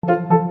Okay,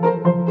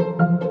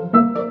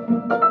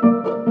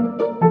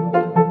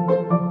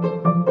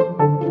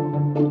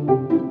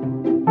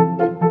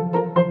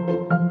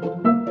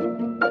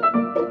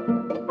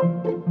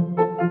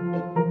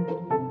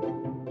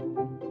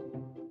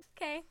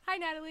 hi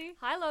Natalie.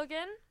 Hi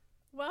Logan.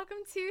 Welcome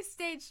to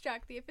Stage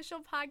Struck, the official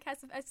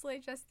podcast of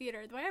SLHS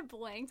Theater. The way I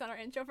blanked on our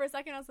intro for a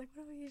second, I was like,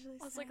 what do we usually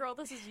say? I was like, girl,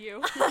 this is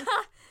you.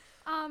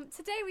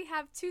 Today we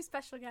have two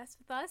special guests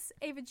with us.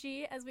 Ava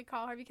G, as we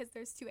call her, because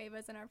there's two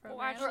Avas in our program.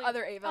 Well, actually, or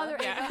other Ava. Other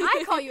Yeah. Ava.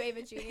 I call you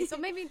Ava G, so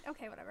maybe,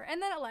 okay, whatever.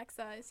 And then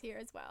Alexa is here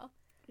as well.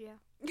 Yeah.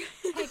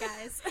 Hey,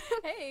 guys.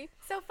 Hey.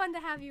 So fun to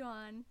have you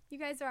on. You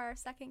guys are our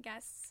second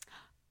guests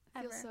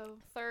ever. Feels so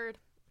Third,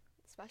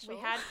 special.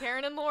 we had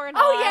Karen and Lauren Oh,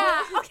 on.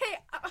 yeah.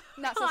 Okay.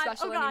 Not so God.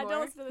 special Oh, God.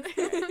 anymore. Don't listen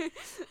to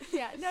this.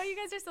 Yeah. No, you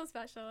guys are so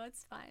special.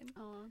 It's fine.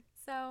 Oh.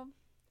 So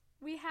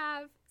we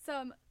have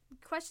some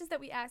questions that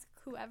we ask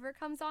whoever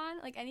comes on,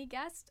 like any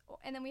guest,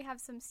 and then we have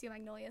some Steel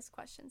Magnolias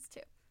questions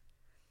too.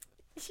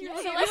 So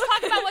let's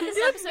talk about what this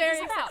episode is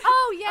about.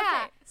 Oh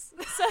yeah.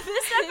 Okay. So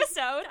this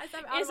episode Guys,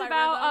 I'm out is of my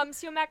about rhythm.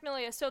 Steel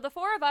Magnolias. So the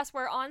four of us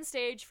were on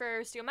stage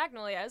for Steel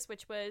Magnolias,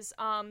 which was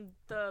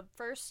the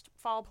first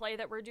fall play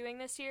that we're doing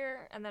this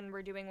year, and then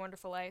we're doing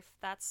Wonderful Life.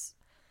 That's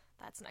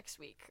next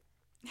week,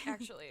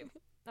 actually.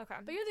 Okay.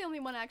 But you're the only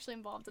one actually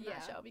involved in that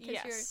Yeah. show because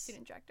you're a Yes.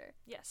 student director.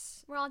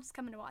 Yes. We're all just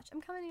coming to watch.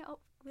 I'm coming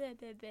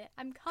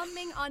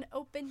on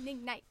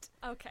opening night.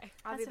 Okay.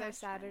 I'll be That's what I there was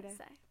trying to Saturday.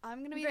 say. I'm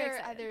going to be Very there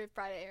excited. either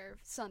Friday or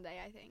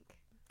Sunday, I think.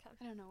 Okay.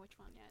 I don't know which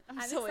one yet.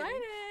 I'm still excited.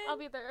 waiting. I'll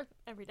be there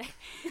every day.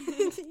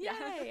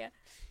 Yay.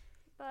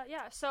 But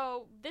yeah,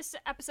 so this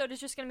episode is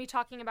just going to be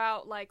talking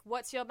about, like,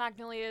 what Steel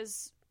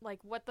Magnolias,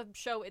 like, what the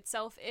show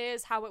itself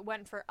is, how it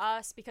went for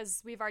us,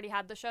 because we've already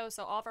had the show,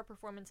 so all of our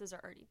performances are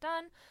already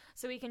done,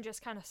 so we can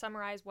just kind of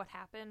summarize what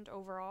happened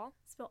overall.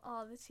 Spill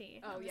all the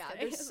tea. Oh, I'm just yeah.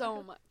 kidding. There's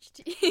so much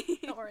tea.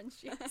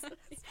 Orange juice.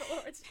 Spill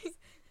orange juice.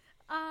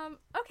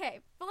 Okay,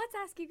 but let's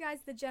ask you guys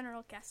the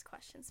general guest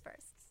questions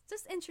first.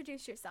 Just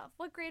introduce yourself.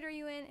 What grade are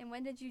you in, and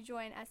when did you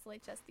join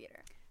SLHS Theater?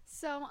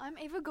 So I'm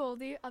Ava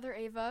Goldie, other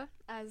Ava,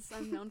 as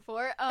I'm known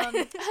for.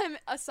 I'm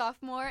a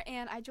sophomore,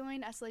 and I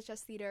joined SLHS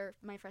Theater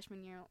my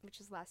freshman year, which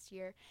is last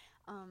year,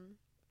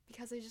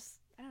 because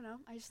I don't know,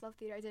 I just love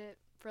theater. I did it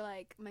for,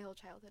 like, my whole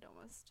childhood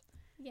almost.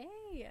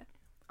 Yay.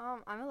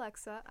 I'm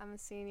Alexa. I'm a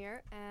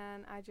senior,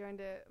 and I joined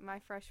it my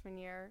freshman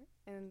year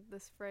in the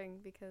spring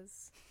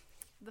because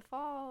the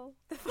fall.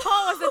 The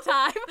fall was the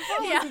time.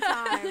 Fall was the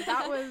time.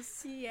 That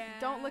was. Yeah.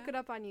 Don't look it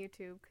up on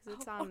YouTube because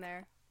it's on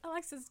there.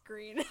 Alexa's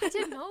green. I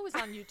didn't know it was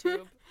on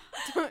YouTube.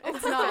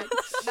 It's not.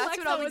 That's Alexa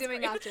what I'll be was doing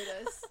great. after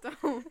this.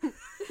 Don't.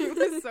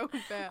 It was so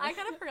bad. I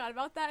kind of forgot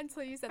about that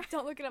until you said,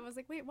 don't look it up. I was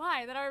like, wait,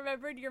 why? Then I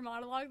remembered your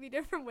monologue, the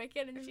different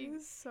Wicked, and she It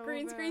was so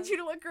green bad. screens you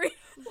to look green.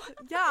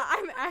 Yeah,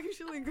 I'm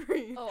actually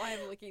green. Oh, I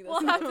am looking this We'll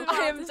have to- up. I am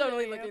we'll have to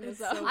totally show you. looking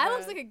this It's up. so I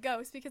looked bad. like a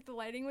ghost because the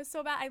lighting was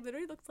so bad. I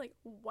literally looked like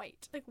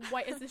white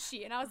as a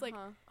sheet. And I was like,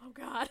 Uh-huh. oh,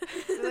 God.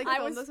 They, like, I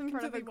filmed was us in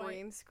front of a completely white.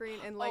 green screen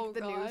in like Oh, the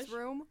gosh.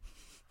 newsroom.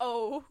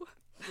 Oh.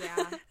 Yeah.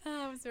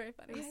 Oh, it was very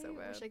funny. It was so I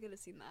wish bad. I could have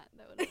seen that.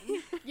 That would have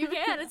been... You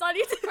can. It's on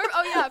YouTube.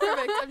 Oh, yeah,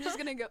 perfect. I'm just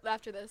going to go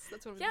after this.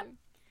 That's what I'm Yep. doing.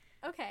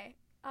 Okay.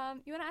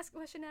 You want to ask a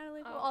question,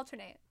 Natalie? We'll Oh.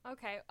 alternate.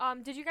 Okay.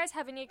 Did you guys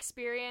have any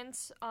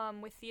experience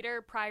with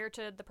theater prior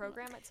to the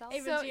program itself?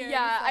 Ava So G already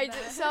yeah, said I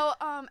that. did. So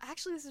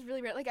actually, this is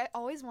really rare. Like, I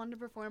always wanted to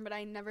perform, but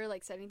I never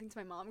like said anything to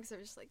my mom because I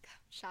was just like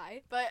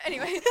shy. But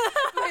anyway,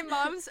 my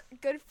mom's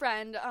good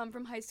friend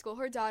from high school,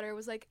 her daughter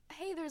was like,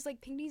 "Hey, there's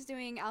like Pinkney's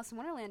doing Alice in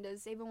Wonderland.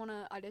 Does Ava want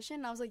to audition?"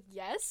 And I was like,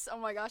 "Yes." Oh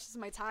my gosh, this is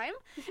my time.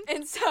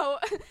 And so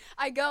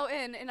I go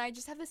in, and I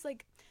just have this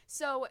like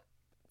so.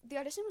 The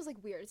audition was, like,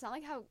 weird. It's not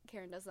like how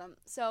Karen does them.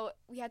 So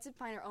we had to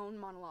find our own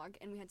monologue,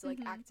 and we had to, like,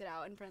 act it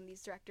out in front of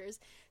these directors.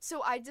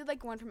 So I did,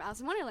 like, one from Alice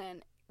in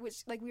Wonderland,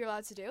 which, like, we were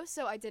allowed to do.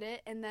 So I did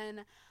it, and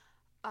then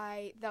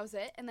that was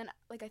it. And then,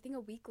 like, I think a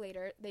week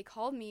later, they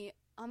called me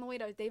on the way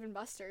to Dave &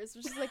 Buster's,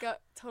 which is, like, a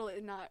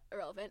totally not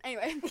irrelevant.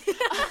 Anyway.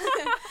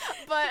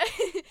 But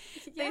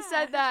they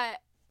said that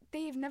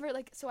they've never,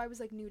 like, so I was,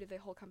 like, new to the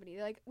whole company.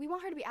 They're like, we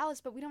want her to be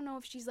Alice, but we don't know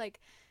if she's, like,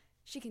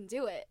 she can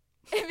do it.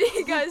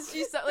 Because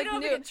she's so, like, don't know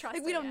if we new. can trust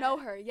Like, we her don't yet. know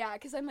her, yeah,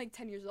 because I'm, like,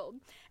 10 years old.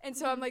 And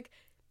so I'm like,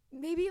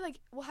 maybe, like,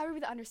 we'll have her be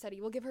the understudy.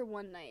 We'll give her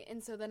one night.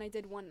 And so then I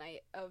did one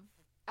night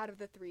out of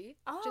the three.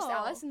 Just Oh.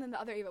 Alice, and then the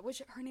other Ava,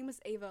 which her name was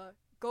Ava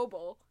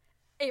Goebel.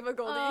 Ava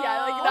Goldie,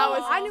 yeah, like, that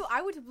was...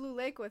 I went to Blue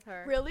Lake with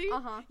her. Really?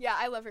 Uh-huh. Yeah,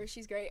 I love her.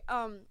 She's great.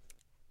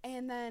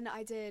 And then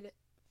I did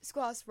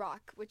Schoolhouse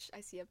Rock, which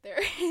I see up there.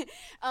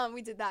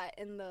 We did that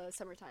in the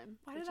summertime.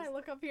 Why which did I is-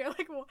 look up here?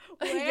 Like, where?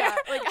 yeah,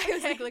 like, I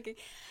was, like, Okay. looking.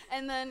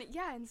 And then,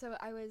 yeah, and so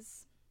I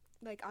was,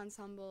 like,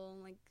 ensemble,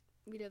 and, like,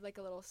 we did, like,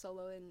 a little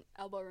solo in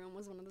Elbow Room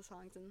was one of the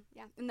songs, and,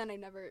 yeah. And then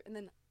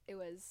it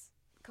was,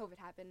 COVID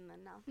happened, and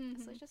then now,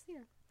 so it's just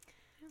theater.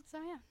 So,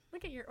 yeah.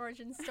 Look at your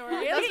origin story.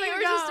 That's Look my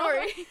at you origin go.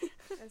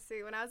 story. As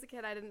See, when I was a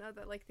kid, I didn't know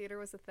that like theater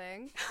was a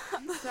thing.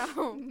 So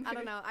I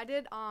don't know. I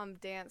did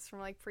dance from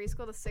like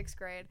preschool to 6th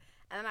grade,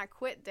 and then I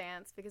quit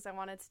dance because I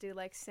wanted to do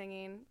like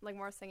singing, like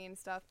more singing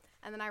stuff.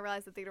 And then I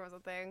realized that theater was a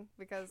thing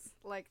because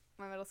like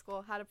my middle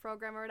school had a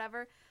program or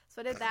whatever.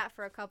 So I did that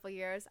for a couple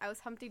years. I was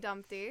Humpty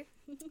Dumpty.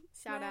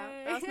 Shout out.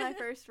 That was my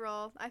first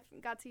role. I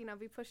got to,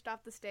 be pushed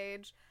off the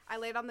stage. I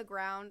laid on the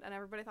ground, and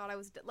everybody thought I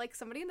was like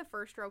somebody in the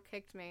first row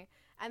kicked me.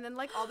 And then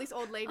like all these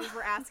old ladies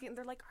were asking, and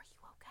they're like, "Are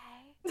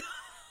you okay?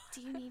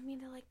 Do you need me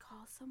to like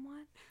call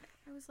someone?"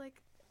 I was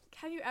like,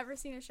 have you ever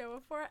seen a show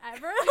before?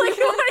 Ever? Like,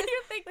 what do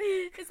you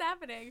think is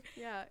happening?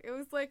 yeah, it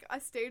was like a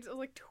stage that was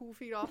like 2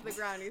 feet off the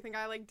ground. Do you think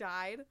I like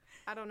died?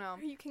 I don't know.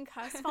 Are you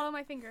concussed? Follow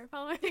my finger.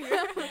 Follow my finger.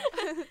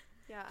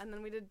 Yeah, and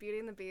then we did Beauty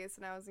and the Beast,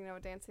 and I was, a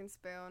dancing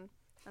spoon.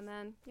 And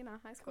then,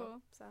 high school.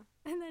 Cool. So.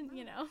 And then,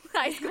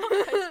 high school.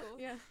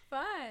 Yeah.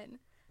 Fun.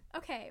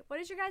 Okay, what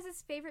is your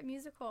guys' favorite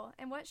musical,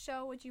 and what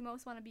show would you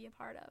most want to be a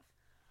part of?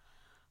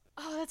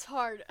 Oh, that's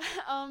hard.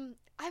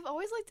 I've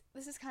always liked,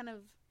 this is kind of,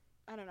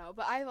 I don't know,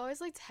 but I've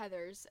always liked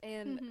Heathers,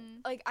 and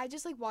like I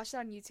just like watched it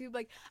on YouTube.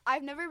 Like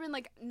I've never been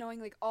like knowing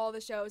like all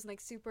the shows and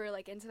like super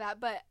like into that,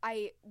 but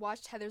I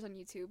watched Heathers on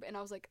YouTube, and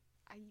I was like,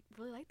 I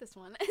really like this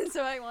one. And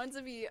so I wanted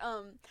to be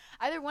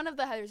either one of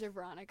the Heathers or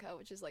Veronica,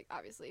 which is like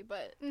obviously,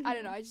 but I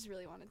don't know, I just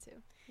really wanted to.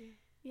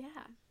 Yeah.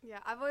 Yeah,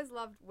 I've always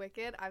loved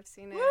Wicked. I've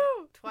seen it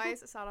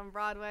twice. I saw it on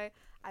Broadway.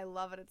 I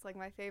love it. It's like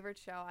my favorite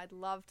show. I'd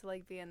love to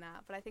like be in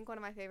that. But I think one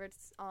of my favorite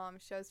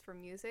shows for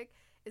music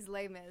is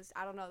Les Mis.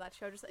 I don't know, that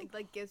show just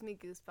like gives me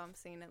goosebumps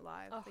seeing it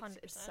live. 100%.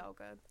 It's so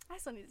good. I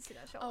still need to see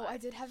that show. Oh, live. I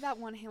did have that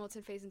one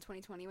Hamilton phase in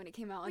 2020 when it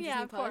came out on Yeah,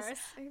 Disney of Plus. course.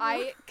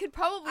 I could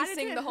probably I did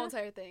sing too. the whole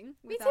entire thing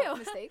Me without too.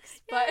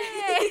 mistakes. Yay.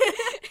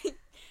 But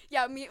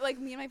yeah, me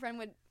and my friend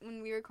would,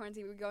 when we were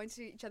quarantined, we would go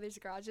into each other's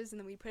garages and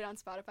then we'd put it on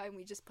Spotify and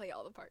we'd just play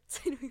all the parts.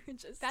 And we would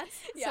just That's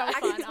yeah, so I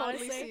fun, can totally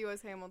honestly. see you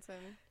as Hamilton.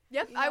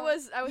 Yep, You I know,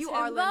 was You him.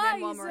 are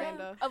Lin-Manuel Eliza.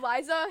 Miranda.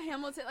 Eliza,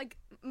 Hamilton, like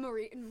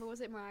Marie, what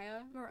was it,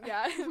 Mariah?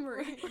 Yeah,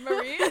 Marie.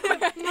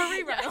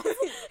 Marie Reynolds.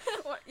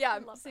 Yeah,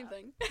 Love same that.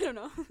 thing. I don't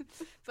know.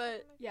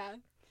 But yeah,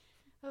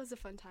 that was a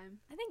fun time.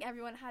 I think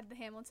everyone had the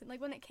Hamilton,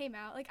 like when it came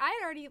out. Like I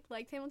had already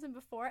liked Hamilton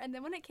before, and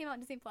then when it came out on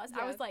Disney Plus, I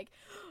Yeah. was like,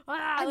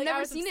 I've like, never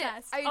I was seen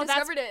obsessed. it. I Oh,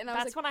 discovered it and I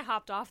was That's like, when I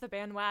hopped off the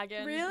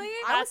bandwagon. Really?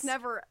 I was That's-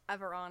 never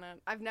ever on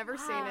it. I've never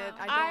seen it. Wow.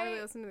 I don't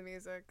really listen to the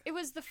music. It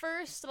was the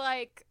first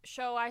like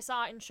show I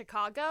saw in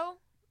Chicago.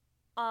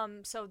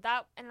 So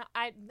that, and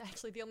I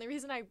actually, the only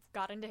reason I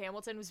got into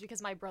Hamilton was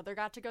because my brother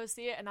got to go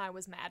see it, and I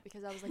was mad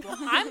because I was like, well,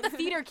 I'm the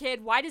theater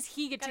kid. Why does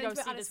he get to Got go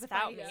into it see out of this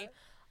without spite. me?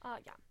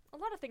 Yeah, a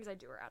lot of things I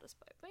do are out of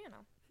spite, but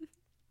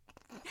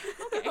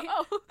Okay.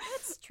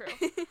 that's true.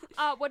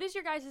 What is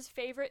your guys'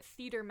 favorite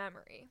theater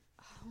memory?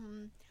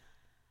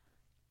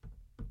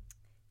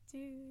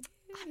 Dude.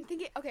 I'm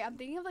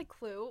thinking of like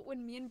Clue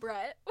when me and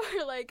Brett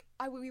were like,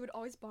 we would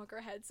always bonk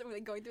our heads and we're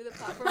like going through the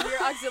platform. We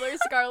were Auxiliary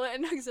Scarlet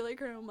and Auxiliary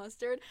Colonel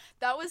Mustard.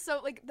 That was so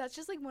like, that's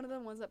just like one of the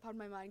ones that popped in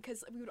my mind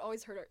because we would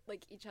always hurt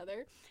like each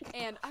other,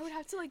 and I would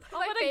have to like. Oh,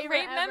 what a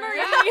great ever. memory!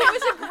 Yeah, it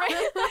was a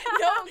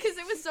great because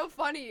it was so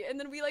funny, and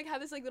then we like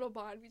had this like little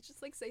bond. We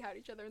just like say hi to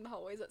each other in the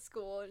hallways at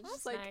school, and it's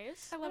That's just like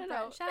nice. I I love don't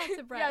Brett. know. Shout out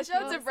to Brett. Yeah,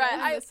 shout out to Brett.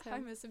 I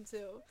him. miss him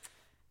too.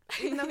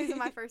 Even though he's in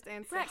my first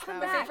and Brett, sixth come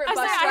hour. back. favorite I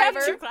bus have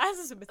driver. 2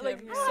 classes with Like,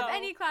 him. I don't so. have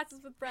any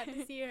classes with Brett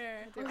this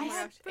year. Oh I my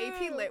have gosh,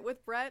 AP Lit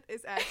with Brett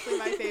is actually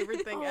my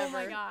favorite thing oh ever.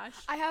 my gosh.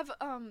 I have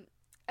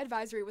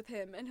advisory with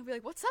him, and he'll be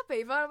like, "What's up,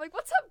 Ava?" I'm like,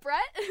 "What's up, Brett?"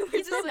 And we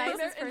He's just the like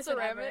nicest in person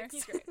ever. ceramics.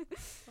 He's great.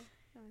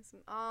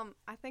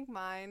 I think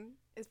mine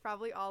is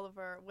probably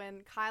Oliver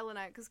when Kyle and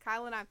I,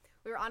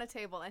 we were on a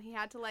table and he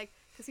had to like,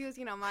 because he was,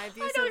 my I know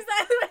abusive,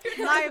 exactly what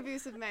you're my talking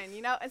abusive man,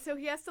 and so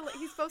he has to,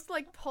 he's supposed to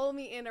like pull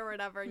me in or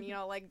whatever, and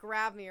like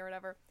grab me or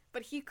whatever,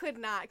 but he could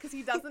not because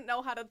he doesn't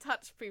know how to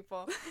touch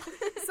people.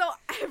 So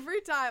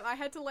every time I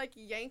had to like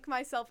yank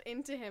myself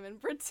into him and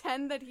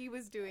pretend that he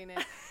was doing it.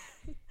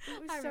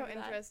 It was I so remember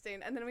that. interesting.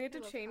 And then we had to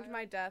I love change Kyle.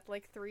 my death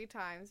like 3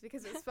 times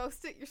because you're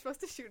supposed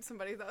to shoot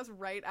somebody. That was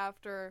right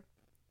after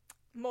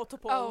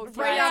Multiple. Oh,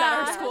 right yeah. at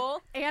our Yeah.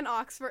 school. and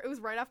Oxford. It was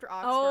right after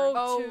Oxford.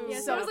 Oh, Yeah,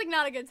 too. so it was like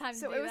not a good time to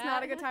So do it was that.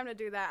 not a good time to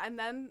do that. And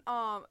then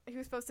he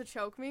was supposed to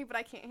choke me, but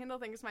I can't handle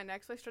things my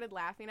neck, so I started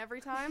laughing every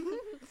time.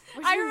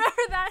 Which I is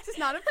remember that. just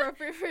not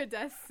appropriate for a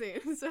death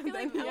scene. So You're then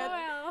like, he had,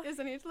 LOL. yes,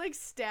 and he had to like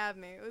stab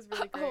me. It was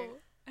really great. Oh,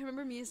 I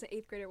remember me as an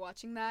 8th grader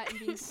watching that and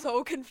being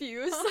so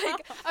confused.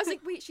 Like I was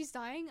like, "Wait, she's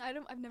dying?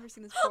 I've never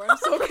seen this before. I'm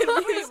so confused."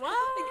 Wait,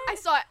 what? Like, I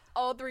saw it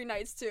all 3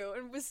 nights too,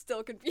 and was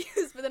still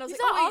confused. But then I was You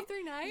like, saw "Oh, all wait."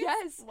 3 nights?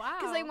 Yes. Wow.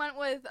 Because I went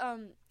with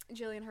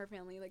Jilly and her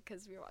family, like,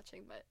 because we were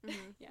watching. But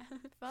Mhm. yeah.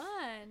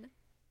 Fun.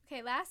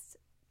 Okay, last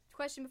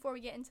question before we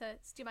get into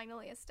Stu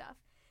Magnolias stuff.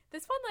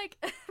 This one,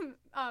 like,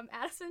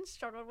 Addison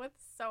struggled with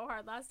so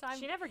hard last time.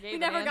 She never gave we an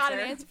never got an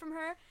answer. answer from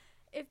her.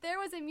 If there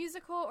was a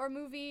musical or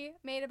movie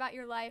made about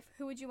your life,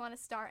 who would you want to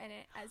star in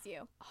it as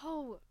you?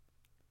 Oh,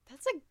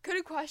 that's a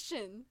good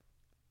question.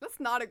 That's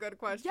not a good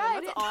question. Yeah,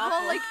 That's it is. awful.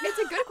 Well, like, it's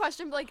a good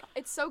question, but like,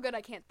 it's so good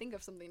I can't think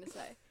of something to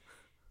say.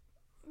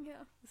 Yeah.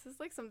 This is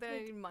like something I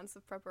need months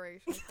of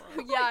preparation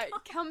for. Yeah,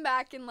 come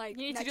back in like You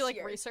need to next do like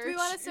year. research. Do we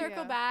want to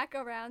circle Yeah. back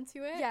around to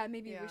it? Yeah,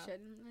 maybe Yeah. we should.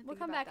 We'll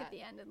come back at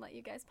the end and let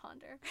you guys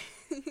ponder.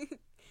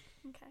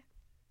 Okay.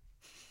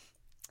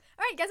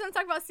 All right, you guys want to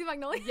talk about Sea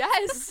Magnolias?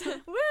 Yes.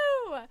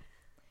 Woo!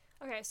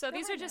 Okay, so Go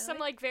these ahead, are just some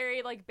Natalie. like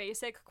very like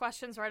basic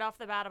questions right off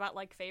the bat about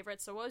like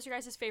favorites. So what was your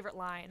guys' favorite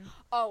line?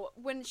 Oh,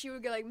 when she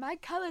would go like, my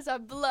colors are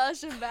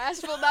blush and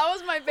bashful. That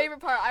was my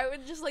favorite part. I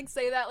would just like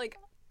say that like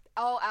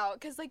all out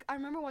because like I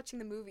remember watching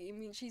the movie. I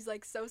mean, she's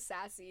like so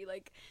sassy.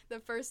 Like the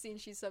first scene,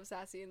 she's so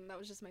sassy, and that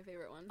was just my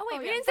favorite one. Oh wait,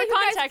 we yeah. didn't For say who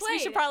you guys context, we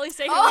played. should probably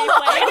say who Oh. we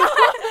played.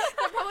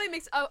 That probably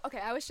makes. Oh, okay.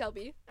 I was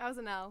Shelby. I was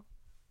an L.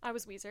 I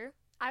was Weezer.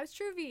 I was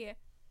Truvy.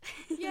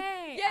 Yay!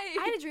 Yay.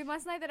 I had a dream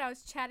last night that I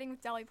was chatting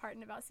with Dolly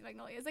Parton about Sea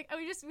Magnolias. Like,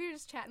 we were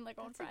just chatting like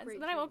old That's a friends. great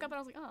And then I woke dream. up and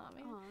I was like, oh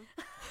man,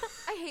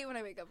 Aw. I hate when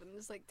I wake up and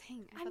just like,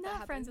 dang. I I'm thought that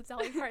not friends happened.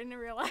 with Dolly Parton in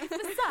real life.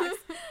 This sucks.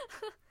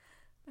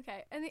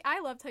 Okay, and I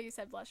loved how you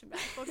said blush and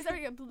bashful because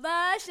everybody go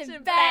blush and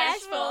And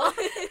bashful.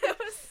 bashful. It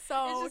was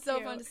so It's just so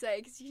cute. fun to say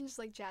because you can just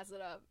like jazz it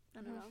up.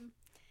 I don't know.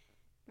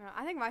 No,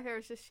 I think my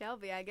favorite's just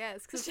Shelby, I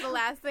guess, because it's the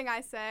last thing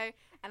I say,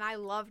 and I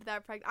loved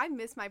that I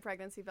miss my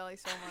pregnancy belly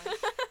so much.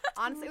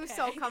 Honestly, it was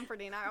so Okay.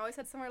 comforting. I always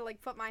had somewhere to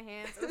like put my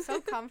hands. It was so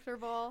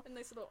comfortable. A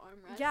nice little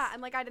armrest. Yeah,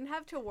 and like I didn't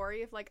have to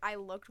worry if like I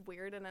looked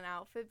weird in an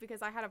outfit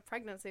because I had a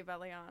pregnancy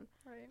belly on.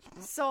 Right.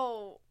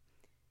 So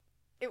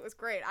it was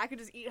great. I could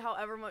just eat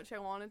however much I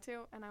wanted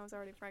to, and I was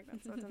already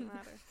pregnant, so it didn't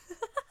matter.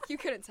 You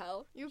couldn't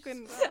tell. You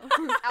couldn't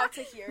tell. Out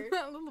to here.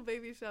 Little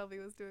baby Shelby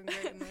was doing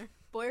great in there.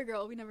 Boy or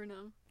girl, we never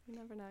know. You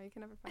never know. You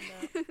can never find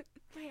out.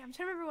 Wait, I'm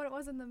trying to remember what it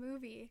was in the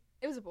movie.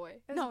 It was a boy.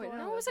 was no, a boy.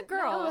 No, it was a wasn't.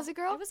 girl. Oh, it was a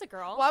girl? It was a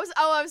girl. Well,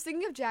 I was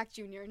thinking of Jack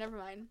Jr. Never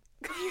mind.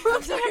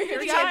 I'm sorry. You're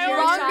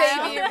Wrong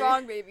child. baby.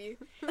 Wrong baby.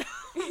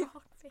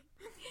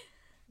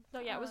 No,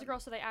 yeah, it was a girl,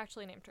 so they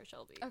actually named her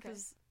Shelby. Okay.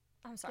 'Cause-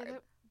 I'm sorry.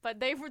 that- But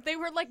they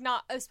were like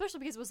not, especially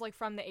because it was like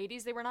from the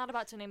 80s, they were not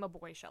about to name a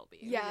boy Shelby.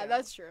 Yeah,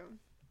 that's true.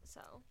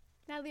 So,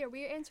 Natalie, are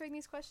we answering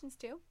these questions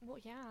too? well,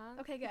 yeah.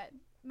 Okay, good.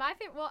 My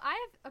favorite. Well, I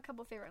have a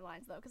couple favorite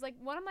lines though, because like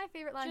one of my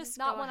favorite lines Just is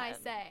not go one I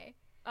ahead. say.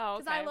 Oh,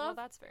 'Cause okay. I well, love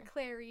that's fair.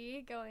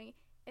 Clary going,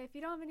 "If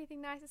you don't have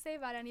anything nice to say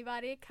about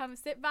anybody, come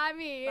sit by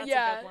me." That's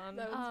yeah, a good one.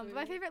 that was But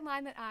my sweet. favorite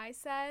line that I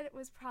said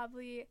was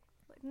probably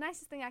the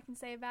nicest thing I can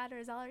say about her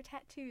is all her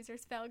tattoos are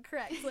spelled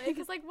correctly.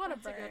 Because like, what a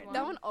That's a good bird. one.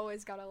 That one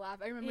always got a laugh.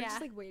 I remember Yeah.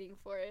 just like waiting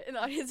for it in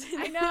the audience.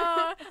 I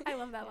know. I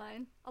love that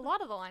line. A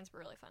lot of the lines were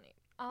really funny.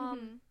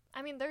 Mhm.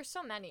 I mean, there's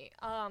so many.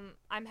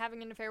 I'm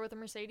having an affair with a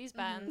Mercedes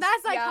Benz.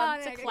 That's Yeah,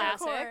 iconic. it's a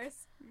classic. Of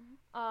course.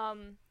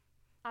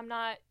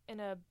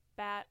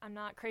 I'm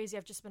not crazy.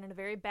 I've just been in a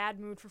very bad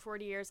mood for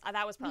 40 years.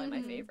 That was probably my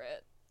Mhm.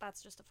 favorite.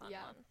 That's just a fun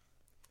Yeah. one.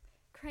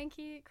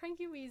 Cranky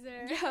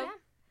Weezer. Yeah.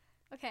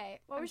 Okay,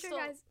 what I'm was your still-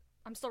 guys?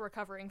 I'm still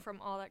recovering from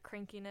all that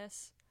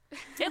crankiness.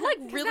 It like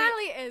really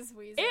Natalie is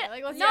Weezer. It,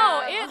 like, let's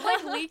no, be real. it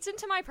like leaked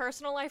into my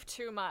personal life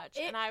too much,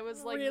 It and I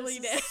was like, really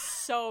 "This did. is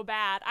so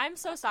bad." I'm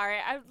so sorry.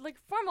 I like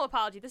formal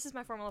apology. This is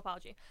my formal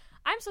apology.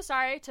 I'm so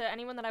sorry to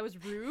anyone that I was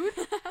rude.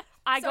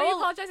 I So are you go,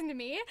 apologizing to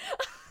me?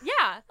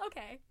 yeah,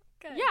 Okay,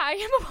 good. yeah. I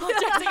am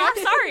apologizing. I'm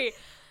sorry.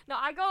 No,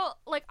 I go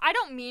like I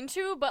don't mean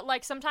to, but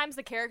like sometimes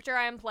the character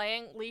I am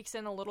playing leaks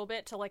in a little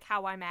bit to like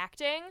how I'm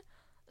acting.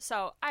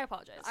 So I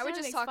apologize. I would Someone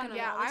just makes talk fun in of a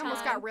it Yeah, all the I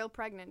almost time. got real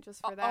pregnant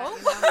just for that. Oh.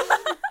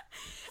 You know?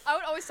 I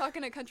would always talk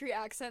in a country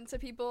accent to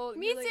people. and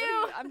Me be like, "What are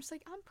too. you-" I'm just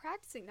like, I'm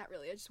practicing. Not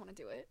really. I just want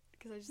to do it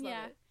because I just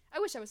Yeah. love it. I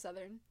wish I was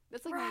Southern.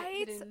 That's like my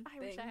Right? hidden I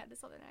wish thing. I had a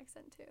southern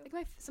accent too.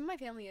 Like some of my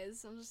family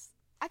is.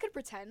 I could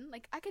pretend.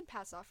 Like I could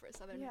pass off for a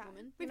Southern Yeah.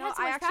 woman. We've You know, had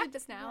so I much actually-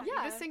 practice now.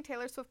 Yeah. Just sing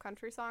Taylor Swift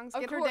country songs.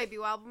 Of Get her course.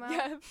 debut album out.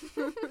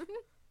 Yeah.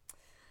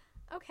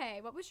 Okay,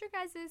 what was your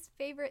guys'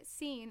 favorite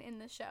scene in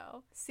the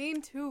show?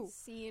 Scene 2.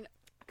 Scene.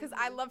 Because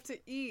I love to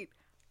eat.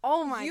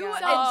 Oh my You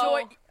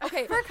god. enjoy.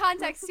 Okay. For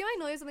context, Sea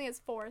Magnolias only has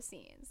 4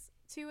 scenes.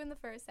 2 in the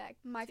first act.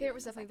 My 2 favorite in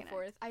was the definitely the second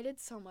fourth. I did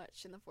so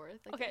much in the fourth.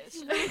 Like, Okay.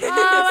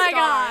 Oh my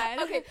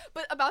god. Okay,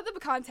 but about the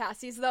pecan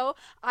tasties though,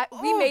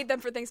 we Oh. made them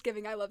for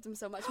Thanksgiving. I loved them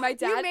so much. My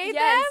dad, made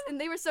yes, them?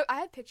 and they were so. I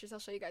have pictures. I'll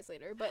show you guys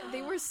later, but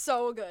they were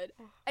so good.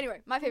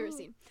 Anyway, my favorite Ooh.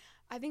 scene.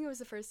 I think it was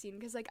the first scene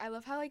because like I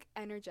love how like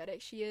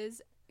energetic she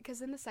is.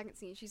 Because in the second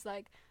scene, she's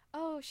like,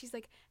 oh, she's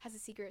like has a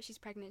secret. She's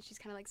pregnant. She's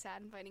kind of like sad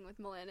and fighting with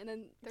Malin. And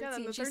then third Yeah, then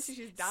scene, the third she's scene,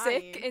 she's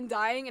sick dying. and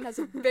dying and has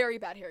a very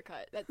bad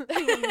haircut. That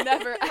I will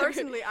never. ever-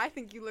 Personally, I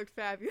think you looked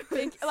fabulous.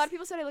 Thank a lot of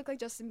people said I look like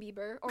Justin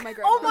Bieber or my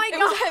grandma. Oh my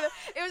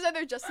It was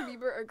either Justin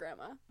Bieber or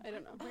grandma. I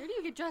don't know. Where do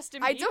you get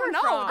Justin I Bieber don't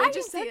know. from? They I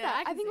just can said see that.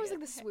 I can I think it was see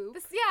like the swoop.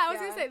 Yeah, I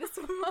was Yeah. gonna say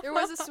this. There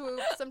was a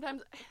swoop.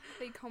 Sometimes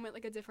they comb it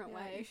like a different Yeah,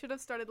 you way. should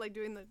have started like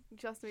doing the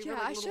Justin Bieber Yeah,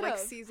 like, I little should like have.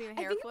 season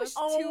I hair think it was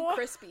flip. too Oh.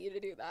 crispy to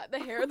do that. The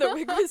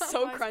wig was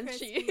so It was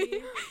crunchy.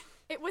 crispy.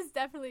 It was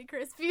definitely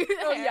crispy.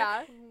 Oh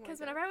yeah. Because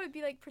whenever I would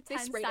be like pretend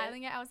sprayed it.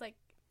 styling it, I was like,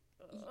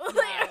 Yeah, like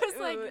I was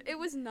like, it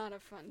was not a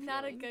fun.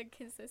 not a feeling. good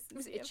consistency. It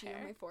was of itchy on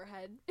hair. my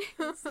forehead.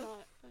 It's not.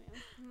 Oh, yeah.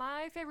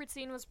 My favorite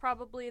scene was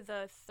probably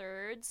the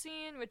third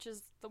scene, which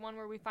is the one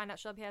where we find out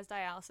Shelby has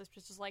dialysis,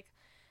 which is like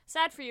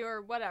sad for you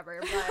or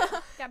whatever.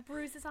 But Got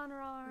bruises on her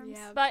arms.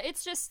 Yeah. but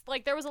it's just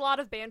like there was a lot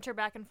of banter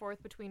back and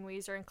forth between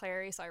Weezer and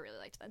Clary, so I really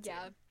liked that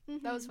Yeah. scene.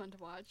 That was fun to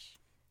watch.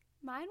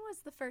 Mine was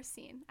the first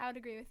scene. I would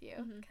agree with you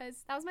Mhm.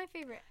 because that was my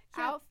favorite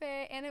Yeah.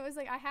 outfit, and it was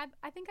like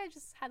I think I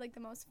just had like the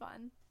most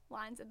fun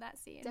lines in that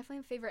scene.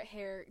 Definitely favorite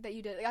hair that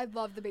you did. Like, I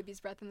love the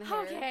baby's breath in the hair.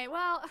 Okay,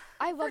 well,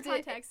 I loved for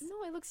it. context,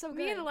 No, it looks so good.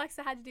 me and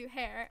Alexa had to do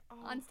hair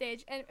on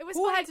stage, and it was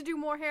Who funny. had to do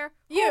more hair?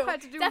 You Who had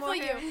to do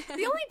definitely more hair? you.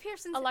 The only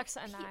person's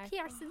Alexa and I.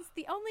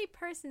 the only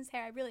person's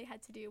hair I really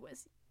had to do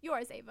was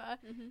yours, Ava.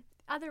 Mhm.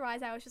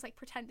 Otherwise, I was just like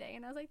pretending,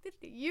 and I was like,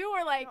 you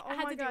were like, Oh I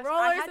had my to do gosh,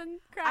 rollers and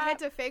crap. I had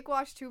to fake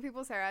wash 2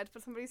 people's hair. I had to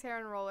put somebody's hair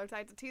in rollers. I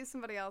had to tease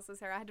somebody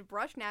else's hair. I had to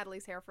brush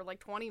Natalie's hair for like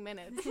 20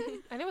 minutes.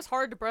 And it was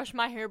hard to brush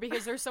my hair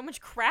because there's so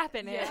much crap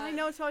in it. I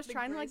know, so I was The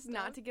trying to gray like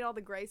not stuff. to get all the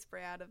gray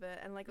spray out of it,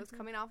 and like it was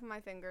coming off of my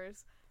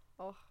fingers.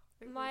 Oh,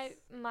 it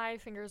My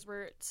fingers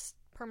were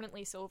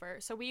permanently silver,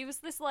 so we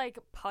used this like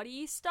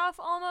putty stuff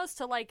almost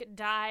to like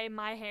dye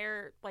my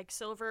hair like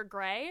silver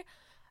gray.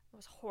 It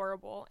was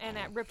horrible, and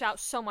it ripped out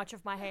so much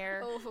of my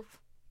hair. Oh.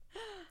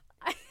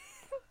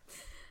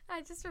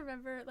 I just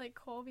remember like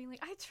Cole being like,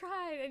 I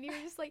tried, and you were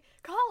just like,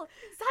 Cole,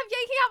 stop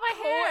yanking out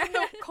my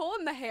hair. Cole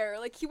in the hair.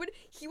 Like he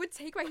would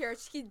take my hair.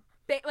 He'd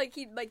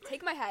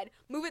take my head,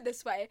 move it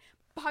this way,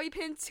 bobby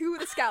pin to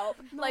the scalp.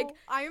 No, Like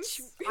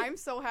I'm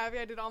so happy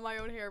I did all my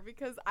own hair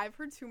because I've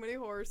heard too many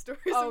horror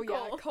stories. oh of yeah,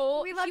 Cole.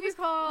 Cole. We love he you, was,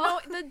 Cole. No,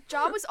 the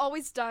job was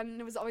always done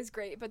and it was always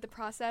great, but the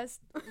process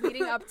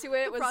leading up to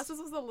it The was process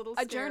was a little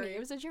a scary. journey. It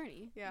was a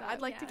journey. Yeah, that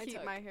I'd like yeah, to I keep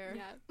took. my hair.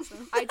 Yeah, so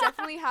I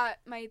definitely had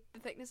the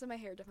thickness of my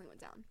hair definitely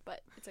went down,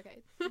 but it's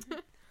okay.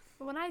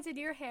 But when I did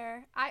your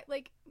hair,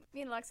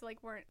 me and Alexa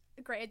like weren't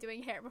great at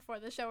doing hair before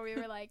the show. Where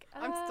we were like,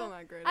 I'm still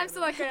not great. I'm at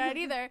still it. not good at it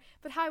either.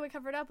 But how I would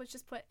cover it up was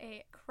just put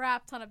a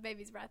crap ton of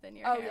baby's breath in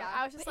your Oh hair. yeah,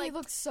 I was just But like, it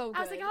looked so good.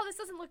 I was like, oh, this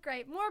doesn't look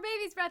great. More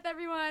baby's breath,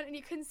 everyone. And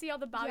you couldn't see all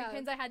the bobby Yeah.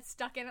 pins I had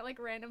stuck in at like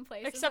random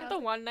places. Except And the I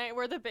was one night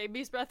where the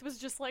baby's breath was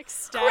just like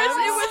stabbed. Chris,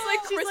 it was like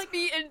She's like,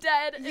 crispy and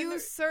dead. and You there-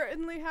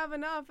 certainly have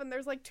enough, and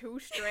there's like 2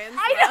 strands.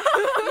 I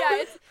know.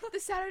 yeah, the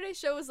Saturday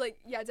show was like,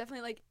 yeah,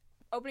 definitely like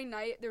opening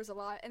night there was a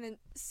lot, and then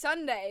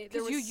Sunday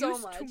there 'Cause was you so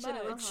used much. too And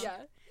it was, much. yeah,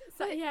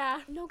 So, yeah.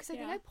 no, because I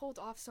think Yeah. I pulled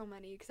off so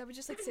many because I would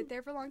just like sit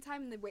there for a long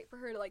time and then wait for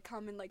her to like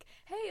come and like,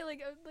 hey,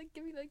 like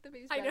give me like the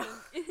baby's I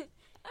breath.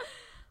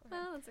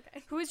 Well, that's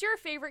okay. Who is your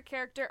favorite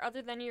character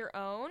other than your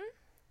own?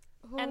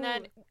 And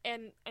then,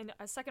 and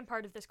a second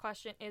part of this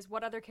question is,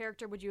 what other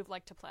character would you have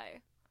liked to play?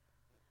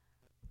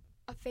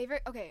 a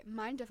favorite. Okay,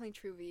 mine definitely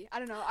Truvy. I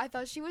don't know. I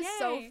thought she was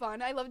so Yay.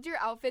 fun. I loved your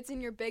outfits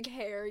and your big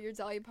hair, your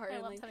Dolly Parton.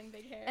 I loved like, having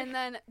big hair. and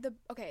then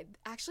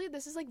actually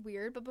this is like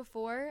weird, but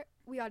before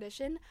we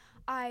auditioned,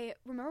 I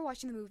remember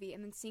watching the movie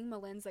and then seeing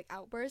Malin's like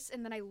outbursts,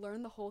 and then I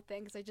learned the whole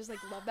thing because I just like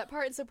love that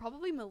part. And so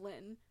probably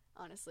Malin,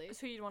 honestly. Is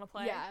who you'd want to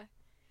play? Yeah.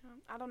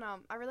 I don't know.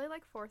 I really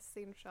like 4th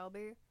scene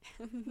Shelby.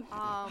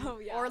 Oh,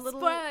 yeah. Or little.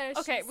 Spoilers.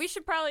 Okay, she's- we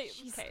should probably.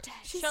 She's Okay,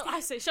 dead.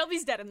 I say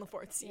Shelby's dead in the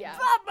 4th scene. Yeah.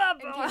 Blah,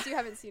 blah, In blah. case you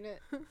haven't seen it.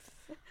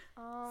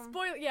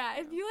 Spoil. Yeah,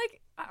 if you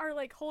like are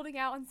like holding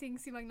out on seeing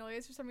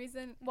Magnolias for some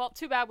reason, Well,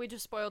 too bad we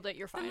just spoiled it.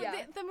 You're the, fine. Yeah.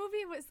 the movie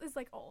is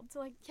like old, so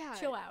like Yeah.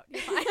 chill out.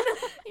 You're fine.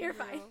 You're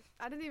fine. No,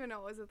 I didn't even know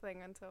it was a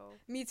thing until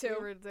Me too.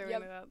 we were doing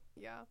Yep. it.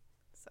 Yeah.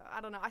 So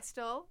I don't know.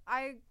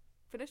 I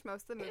finished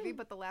most of the movie,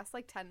 but the last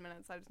like 10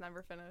 minutes I just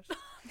never finished.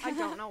 I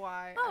don't know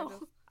why.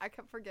 Oh. I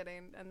kept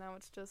forgetting, and now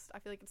it's just. I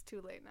feel like it's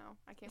too late now.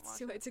 I can't watch It's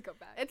too it. late to go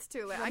back. It's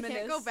too late. I can't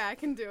go Reminisce.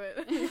 back and do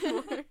it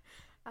anymore.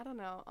 I don't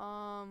know.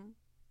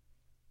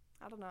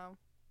 I don't know.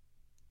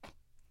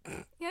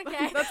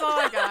 Okay. That's all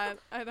I got.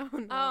 I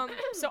don't know.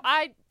 So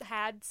I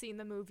had seen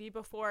the movie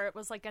before it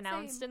was like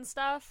announced Same. and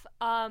stuff.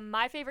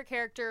 My favorite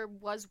character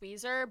was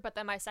Weezer, but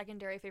then my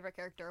secondary favorite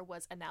character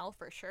was Annelle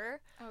for sure.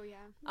 Oh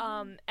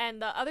yeah.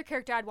 And the other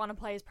character I'd want to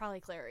play is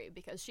probably Clary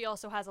because she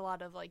also has a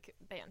lot of like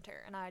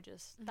banter, and I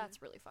just that's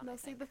really fun. No, I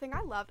see, think. the thing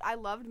I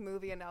loved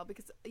movie Annelle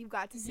because you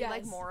got to see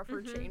like Yes. more of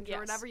her change Yes.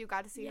 or whatever. You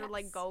got to see her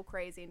like Yes. go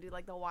crazy and do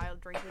like the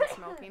wild drinking,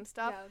 smoking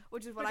stuff, Yeah.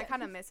 which is what I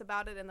kind of miss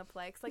about it in the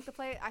play. 'Cause, like the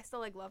play, I still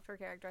like loved her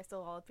character. I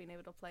still love being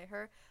able to play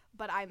her,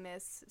 but I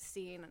miss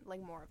seeing like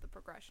more of the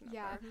progression of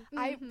Yeah, her.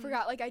 I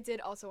forgot. Like, I did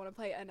also want to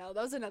play Annelle.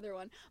 That was another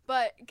one.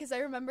 But because I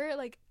remember,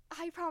 like,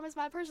 I promise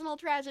my personal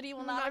tragedy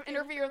will not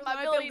interfere with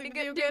my ability to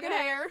do good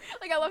hair.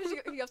 Like, I love she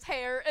goes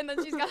hair, and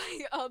then she's got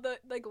like all the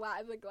like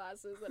the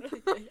glasses. That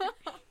are, like,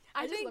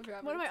 I just think love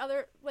her one of my outfits.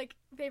 other like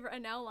favorite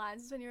Annelle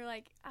lines is when you're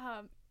like,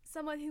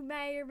 someone who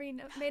may or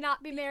may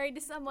not be married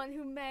to someone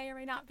who may or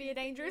may not be a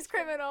dangerous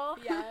criminal.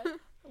 Yeah,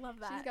 I love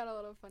that. she's got a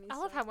little funny. I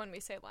love stuff. how when we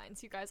say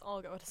lines, you guys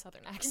all go to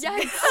Southern accents.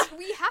 Yes,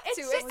 we have to. It's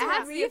It just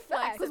adds a the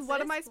reflex. effect. Because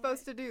what am I It's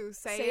supposed to do?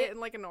 Say Say it it in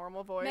like a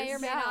normal voice? may or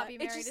may Yeah, not be it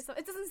married to just- someone.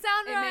 It doesn't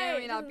sound It right. may or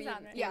may It not doesn't be.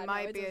 sound right. Yeah, He no,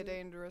 might it be a doesn't.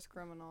 dangerous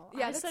criminal.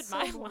 Yeah, I that's said so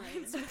my boring.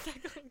 lines.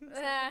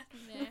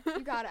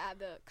 You gotta add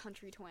the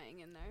country twang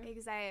in there.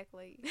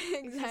 Exactly.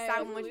 It should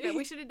sound much better.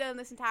 We should have done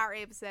this entire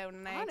episode in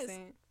an Honest-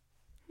 accent.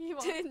 You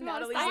won't- Natalie's you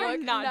wanna look. start?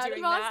 I'm not Nat- doing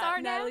You wanna that.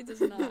 start now? Natalie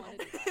does not want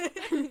to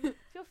do that.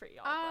 Feel free,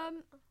 y'all.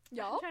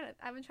 Y'all?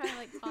 I've been trying to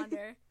like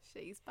ponder.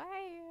 She's bad.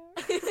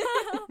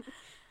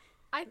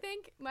 I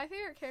think my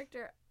favorite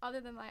character,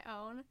 other than my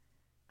own,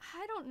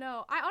 I don't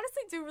know. I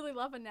honestly do really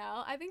love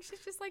Annelle. I think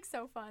she's just like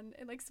so fun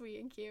and like sweet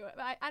and cute.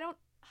 But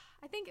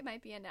I think it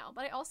might be Annelle.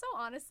 But I also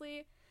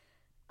honestly,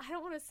 I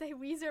don't want to say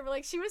Weezer, but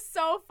like she was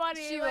so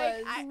funny. She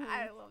like, was.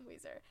 I love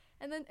Weezer.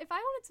 And then if I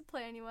wanted to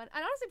play anyone,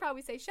 I'd honestly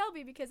probably say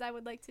Shelby because I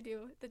would like to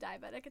do the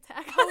diabetic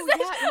attack. Oh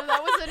yeah, no,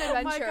 that was an Oh my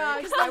adventure.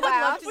 gosh, 'Cause I would love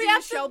laughed. to We do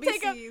have Shelby to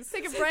C's.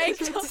 take a break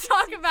to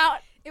talk about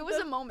It was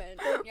a moment.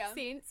 Yeah.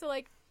 scene. So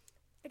like,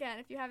 again,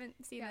 if you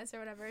haven't seen this or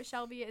whatever,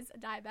 Shelby is a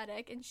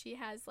diabetic and she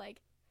has like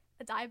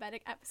a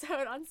diabetic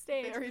episode on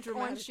stage. Very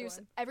dramatic Orange juice.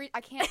 one.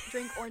 I can't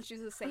drink orange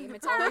juice the same.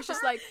 It's always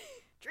just like,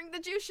 drink the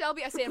juice,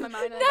 Shelby. I say it in my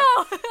mind. And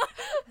No,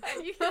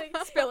 and you can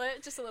like, spill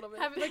it just a little bit.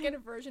 have like an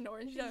aversion to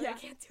orange. I Yeah.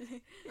 can't do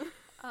that.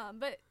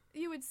 But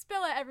you would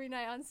spill it every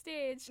night on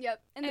stage.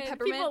 Yep. And the And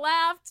peppermint. people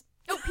laughed.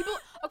 Oh, people.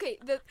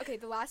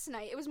 The last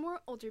night it was more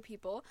older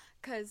people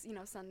because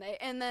Sunday,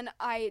 and then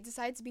I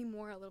decided to be a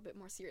little bit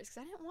more serious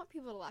because I didn't want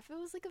people to laugh. It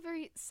was like a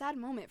very sad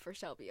moment for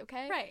Shelby.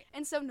 Okay. Right.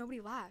 And so nobody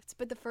laughed.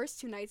 But the first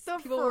 2 nights, The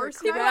people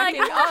first were night?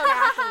 cracking People were up. like,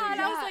 "Ah,"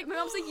 and I was Yeah. like, my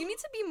mom's like, you need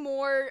to be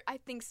more, I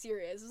think,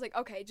 serious. I was like,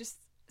 okay, just.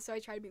 So I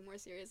tried to be more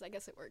serious. I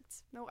guess it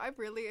worked. No, I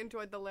really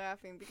enjoyed the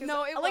laughing because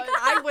No, it like was.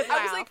 I would laugh.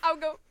 I was like, I'll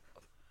go.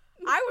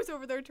 I was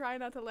over there trying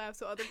not to laugh,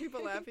 so other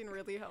people laughing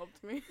really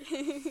helped me.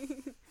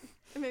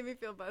 It made me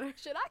feel better.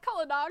 Should I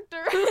call a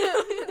doctor?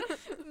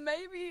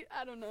 Maybe.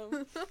 I don't know.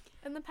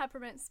 And the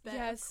peppermint spit,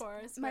 Yes, of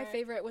course. My where-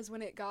 favorite was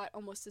when it got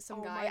almost to some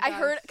Oh guy. my I gosh.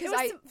 heard It because was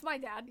I to my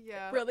dad.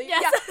 Yeah. really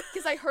Yes. yeah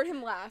because I heard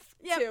him laugh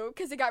Yep. too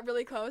because it got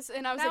really close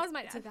and I was That like, was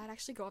my dad. did that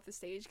actually go off the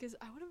stage? Because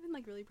I would have been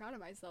like really proud of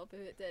myself if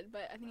it did,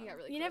 but I think it got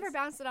really. You close. never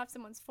bounced it off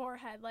someone's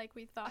forehead like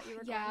we thought you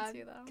were Yeah, going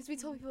to, though. because we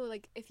told people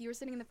like if you were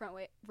sitting in the front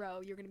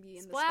row, you're gonna be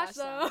in Splash, the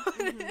splash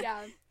though. zone. Yeah,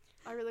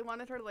 I really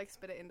wanted her to like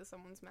spit it into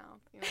someone's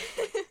mouth. You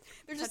know,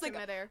 they're just like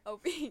midair. oh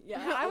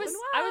yeah. I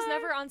was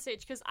never on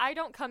stage because I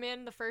don't come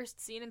in the first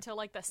scene until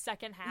like the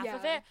second half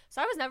of Yeah. it,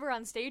 so I was never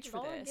on stage for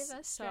Lord, this. give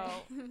us So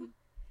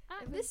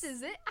This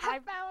is it. I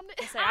found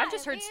it. I've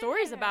just heard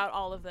stories about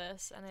all of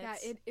this, and Yeah,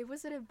 it's it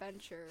was an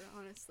adventure,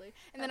 honestly.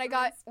 And then I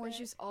got Peppermint orange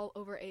spit. juice all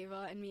over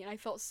Ava and me, and I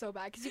felt so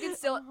bad because you can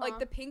still like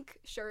the pink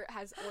shirt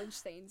has orange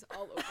stains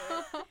all over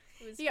it.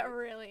 It was You got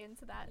really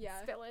into that Yeah.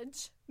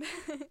 spillage.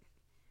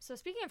 So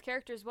speaking of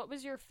characters, what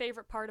was your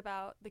favorite part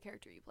about the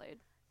character you played?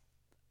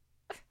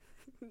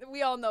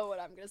 We all know what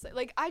I'm gonna say.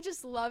 Like I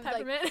just love like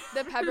Peppermint.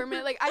 the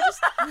peppermint. Like I just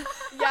yeah.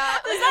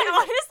 Is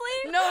that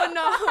honestly? No.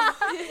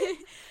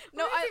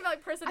 No, No, I think about like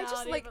I personality.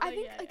 just like but, I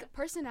think yeah, like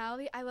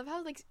personality. I love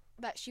how like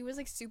that she was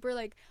like super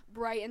like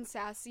bright and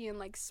sassy and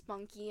like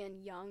spunky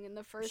and young in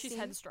the first She's scene.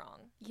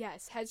 headstrong.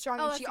 Yes, headstrong.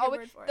 Oh, and that's she a good always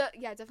word for the it.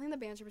 yeah, definitely the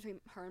banter between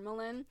her and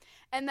Malin.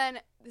 And then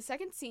the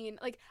second scene,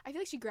 like I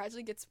feel like she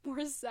gradually gets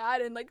more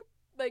sad and like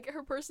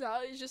her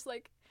personality is just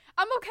like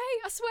I'm okay,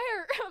 I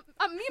swear.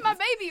 Me and my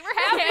baby, we're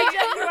happy. Yeah,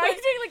 exactly. Why are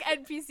you doing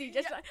like NPC?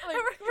 Just Yeah, like,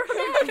 like-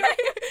 we're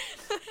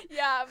okay.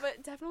 Yeah,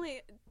 but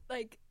definitely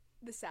like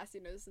the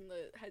sassiness and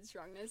the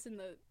headstrongness in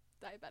the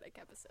diabetic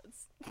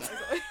episodes.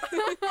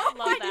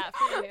 Love that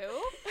for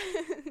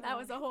you. That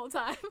was the whole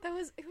time.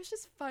 It was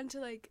just fun to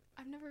like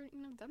I've never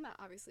done that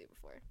obviously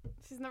before.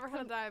 She's never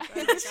had a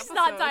diabetic She's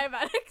not episode.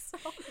 diabetic, so.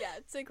 Yeah,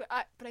 it's like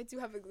but I do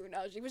have a gluten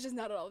allergy, which is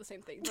not at all the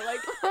same thing. But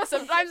like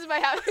sometimes if I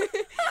have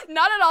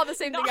not at all the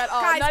same thing at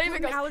all. Guys, Not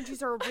even gluten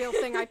allergies are a real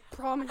thing. I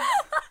promise.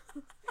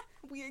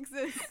 We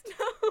exist.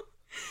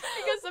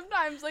 because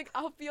sometimes like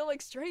I'll feel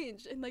like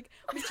strange and like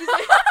when she's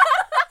like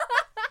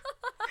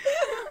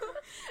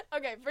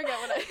okay, forget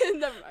what I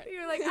never mind.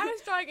 You're like, I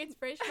was drawing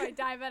inspiration for my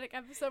diabetic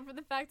episode for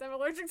the fact I'm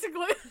allergic to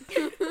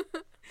gluten.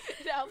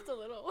 It helped a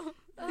little.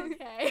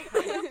 Okay.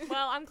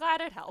 Well, I'm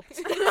glad it helped.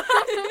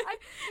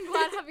 I'm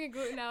glad having a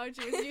gluten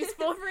allergy was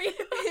useful for you.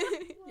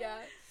 Yeah.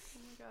 Oh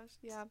my gosh.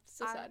 Yeah.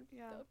 So sad.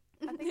 Yeah.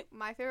 though. I think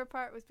my favorite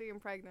part was being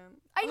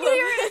pregnant. I knew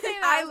you were gonna say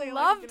that. I was like,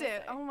 loved what are you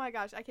it. gonna Oh my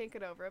gosh, I can't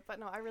get over it. But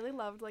no, I really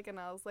loved like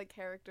Annelle's like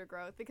character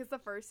growth because the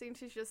first scene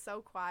she's just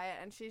so quiet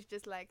and she's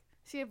just like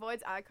she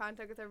avoids eye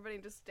contact with everybody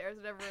and just stares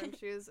at everyone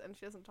and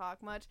she doesn't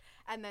talk much.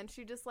 And then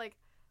she just like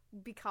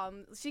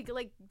she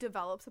like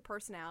develops a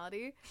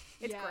personality.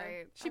 It's Yeah.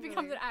 great. She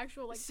becomes an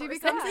actual like she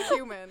person. becomes a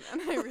human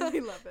and I really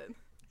love it.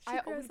 She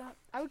grows up.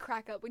 I would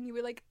crack up when you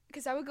would like,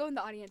 because I would go in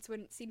the audience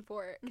when scene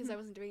 4, because I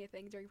wasn't doing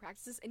anything during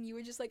practices, and you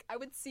would just like, I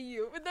would see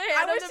you with the hand.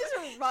 I on was the-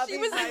 just rubbing She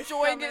was my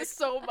enjoying stomach. it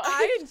so much.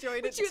 I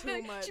enjoyed it She would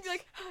too be, much. She'd be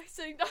like,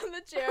 sitting down in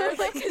the chair,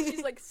 like, because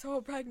she's like so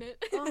pregnant.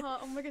 Uh-huh.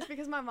 Oh my gosh,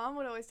 because my mom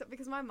would always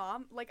because my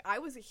mom, like, I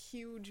was a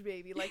huge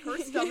baby. Like, her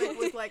stomach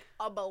was like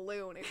a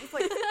balloon. It was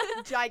like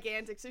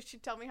gigantic. So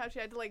she'd tell me how she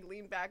had to like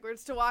lean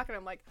backwards to walk, and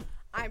I'm like,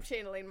 I'm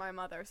channeling my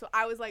mother. So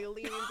I was like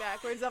leaning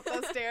backwards up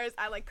those stairs.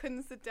 I like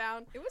couldn't sit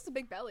down. It was a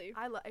big belly.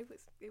 It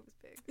was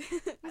big.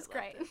 It was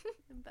great.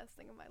 The best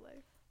thing of my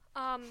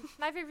life.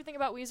 My favorite thing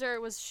about Weezer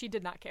was she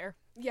did not care.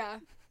 Yeah.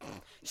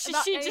 She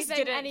About just anything,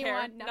 didn't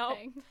anyone, care.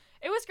 nothing. Nope.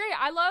 It was great.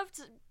 I loved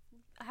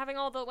having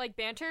all the like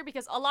banter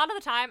because a lot of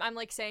the time I'm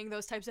like saying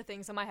those types of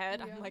things in my head.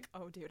 Yeah. I'm like,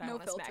 oh dude, I No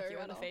want to smack filter you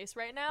in at the all. face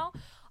right now.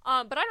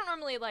 But I don't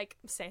normally like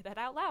say that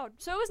out loud.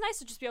 So it was nice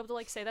to just be able to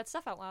like say that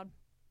stuff out loud.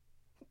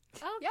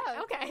 Oh,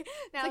 Yeah. okay.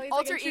 Now like these,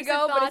 alter intrusive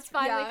ego, but thoughts it's-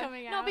 finally yeah.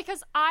 coming out. No,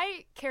 because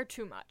I care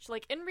too much.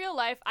 Like, in real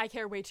life, I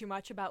care way too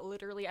much about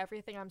literally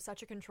everything. I'm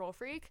such a control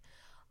freak.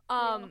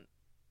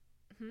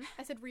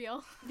 I said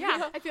real.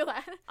 Yeah. I feel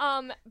that.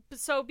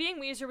 So being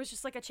Weezer was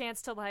just, like, a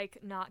chance to, like,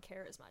 not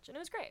care as much. And it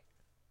was great.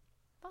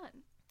 Fun.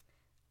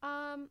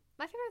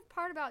 My favorite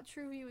part about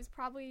Truvy was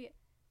probably,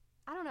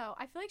 I don't know,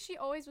 I feel like she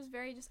always was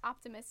very just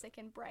optimistic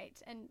and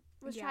bright and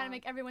was trying Yeah. to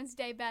make everyone's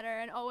day better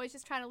and always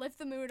just trying to lift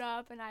the mood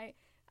up, and I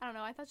don't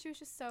know, I thought she was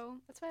just so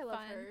That's why I love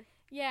fun. her.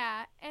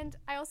 Yeah, and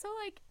I also,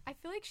 like, I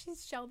feel like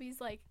she's Shelby's,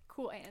 like,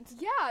 cool aunt.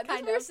 Yeah, that's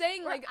Kind what we were of.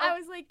 saying. Where Like, I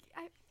was like,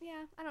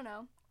 I don't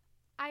know.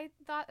 I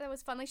thought that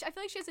was fun. Like, I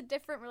feel like she has a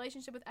different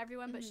relationship with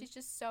everyone, but she's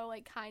just so,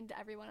 like, kind to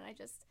everyone, and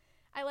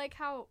I like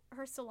how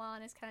her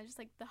salon is kind of just,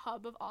 like, the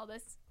hub of all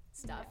this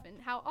stuff,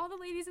 and how all the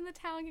ladies in the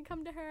town can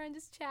come to her and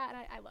just chat, and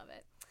I love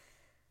it.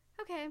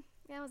 Okay,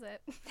 yeah, that was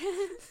it.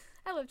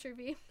 I love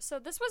Truvy. So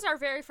this was our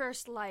very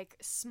first, like,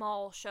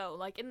 small show,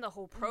 like, in the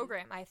whole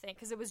program, I think,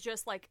 because it was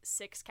just, like,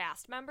 6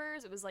 cast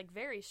members. It was, like,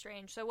 very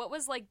strange. So what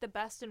was, like, the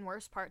best and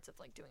worst parts of,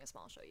 like, doing a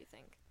small show, you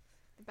think?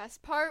 the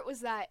best part was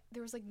that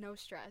there was like no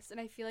stress, and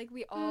I feel like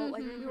we all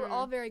like we were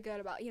all very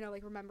good about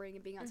like remembering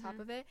and being on top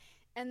of it.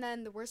 And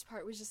then the worst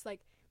part was just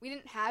like we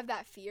didn't have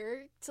that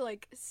fear to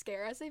like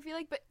scare us. I feel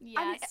like, but I mean,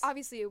 Yes.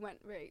 obviously it went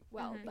very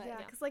well. But Yeah,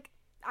 because like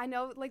I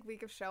know like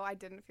week of show I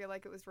didn't feel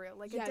like it was real.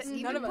 Like Yes, it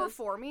didn't, none even of us.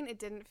 performing it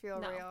didn't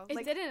feel No. real. It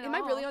Like, didn't at am I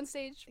all. really on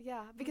stage?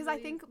 Yeah, because I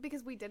Really? think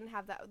because we didn't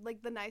have that,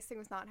 like the nice thing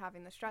was not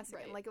having the stress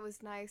again. Right. Like it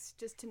was nice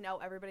just to know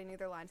everybody knew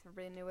their lines,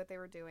 everybody knew what they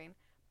were doing.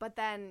 But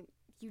then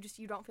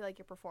you don't feel like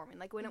you're performing.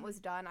 Like when it was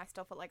done, I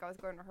still felt like I was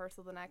going to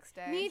rehearsal the next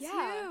day. Me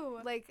Yeah. too.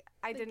 Like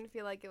I didn't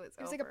feel like it was.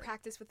 It was over. like a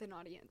practice with an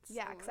audience.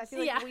 Yeah, because I almost. feel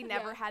like Yeah. we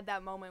never Yeah. had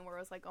that moment where it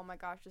was like, oh my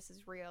gosh, this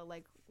is real.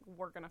 Like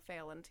we're gonna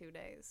fail in 2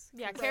 days.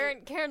 Yeah,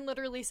 Karen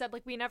literally said,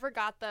 like, we never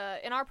got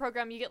in our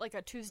program, you get, like,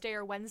 a Tuesday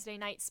or Wednesday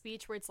night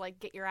speech where it's, like,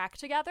 get your act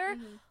together.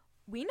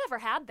 We never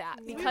had that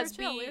We were because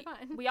chill, we were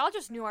fine. we all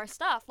just knew our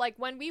stuff. Like,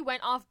 when we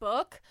went off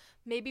book,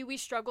 maybe we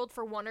struggled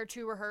for 1 or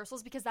 2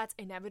 rehearsals because that's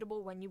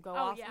inevitable when you go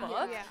off yeah.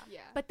 book.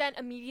 Yeah. But then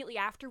immediately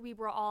after, we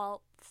were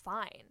all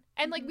fine.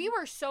 And, like, we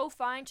were so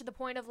fine to the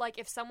point of, like,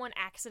 if someone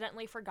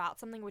accidentally forgot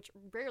something, which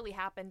rarely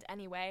happened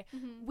anyway,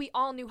 we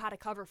all knew how to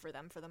cover for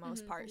them for the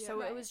most part. Yeah. So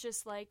Right. it was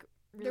just, like,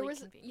 really there was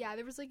convenient.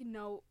 there was like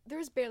there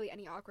was barely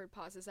any awkward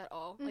pauses at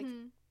all. Like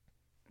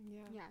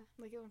Yeah,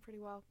 like it went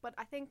pretty well. But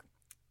I think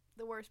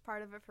the worst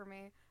part of it for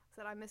me was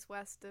that I miss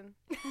Weston.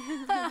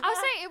 I'll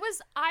say it was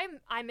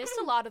I missed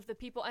a lot of the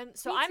people, and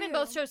so Me I'm in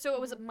both too. shows, so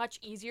it was much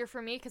easier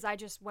for me because I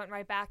just went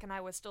right back and I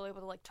was still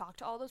able to like talk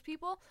to all those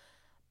people.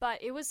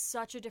 But it was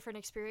such a different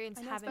experience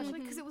I know, having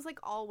especially because it was like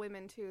all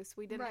women too, so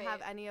we didn't Right.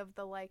 have any of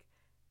the like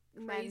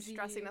men Crazy.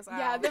 stressing us out.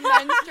 Yeah, the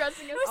men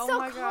stressing us It was out. Oh so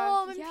my God.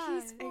 calm and Yeah,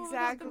 peaceful. It was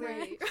exactly.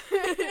 great.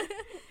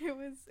 it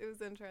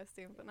was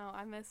interesting, but no,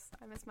 I miss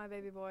my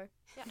baby boy.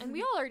 yeah, and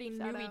we all already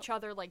Shout knew out. each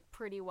other like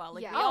pretty well.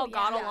 Like Yeah. we all Oh,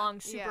 got yeah.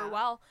 along super Yeah.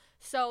 well.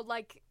 So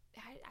like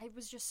I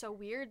was just so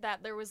weird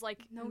that there was like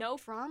no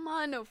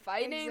drama, no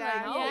fighting.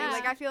 Exactly. Like, Yeah.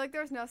 Like I feel like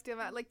there was no steal.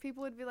 Like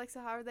people would be like, "So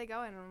how are they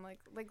going?" And I'm like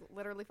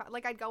literally fine.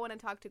 Like I'd go in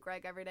and talk to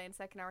Greg every day. In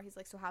second hour, he's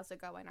like, "So how's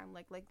it going?" I'm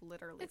like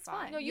literally It's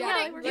fine. fine. No, you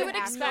Yeah, would we're you would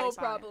good. expect no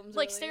fine. problems.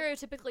 like really.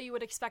 stereotypically you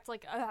would expect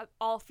like a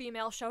all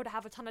female show to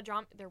have a ton of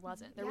drama. There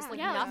wasn't. There was like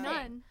Yeah, nothing.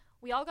 none.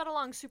 We all got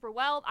along super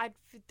well.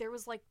 There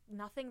was like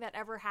nothing that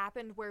ever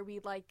happened where we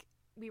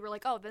were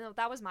like, oh, no,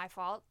 that was my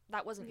fault.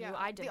 That wasn't you.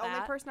 I did the that.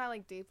 only person I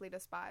like deeply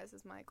despise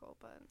is Michael,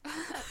 but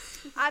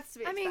that's to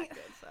be I mean,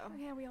 expected. So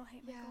Yeah, we all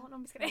hate Yeah. Michael. No,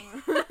 I'm just kidding.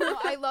 No,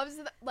 I loved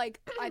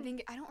like I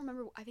don't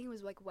remember. I think it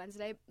was like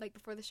Wednesday, like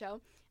before the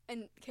show,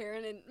 and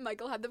Karen and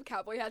Michael had the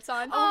cowboy hats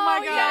on. Oh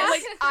my Yeah, gosh.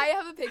 like I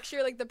have a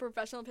picture, like the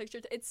professional picture.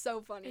 It's so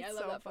funny. It's I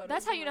love so that photo. funny.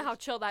 That's so how you know much. how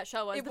chill that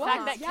show was. It The fact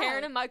was, that yeah.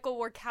 Karen and Michael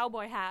wore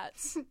cowboy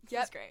hats.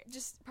 Yep. It's great.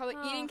 Just probably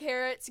Oh. eating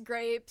carrots,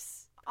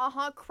 grapes.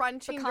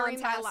 crunching Pecan during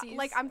my tassies.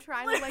 like I'm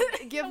trying to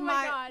like give Oh my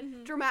my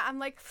God. dramatic. I'm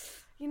like,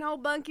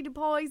 Bunky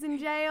DuPoy's in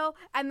jail,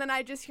 and then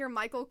I just hear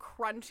Michael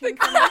crunching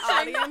from the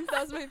audience.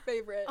 That was my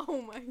favorite.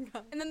 Oh my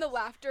god. And then the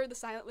laughter, the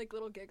silent like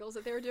little giggles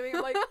that they were doing.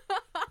 I'm like,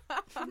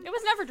 It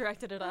was never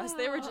directed at us.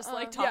 They were just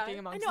like Yeah. talking I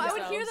amongst know. I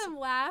themselves. would hear them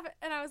laugh,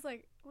 and I was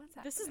like, "What's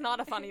happening?" This is not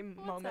a funny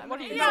moment. What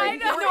are you happening? Yeah,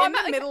 doing? I know. We're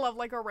in the middle of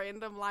like a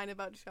random line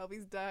about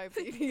Shelby's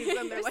diabetes,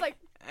 and they're there's like,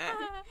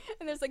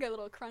 and there's like a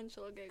little crunch,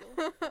 little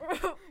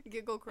giggle.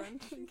 giggle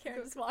crunch.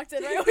 Karen just walked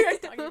in right when we were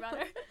talking about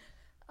her.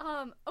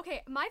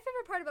 Okay, my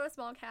favorite part about a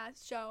small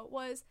cast show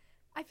was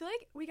I feel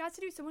like we got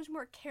to do so much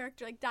more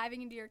character, like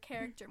diving into your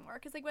character more.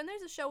 Because like when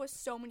there's a show with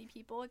so many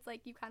people, it's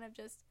like you kind of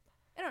just,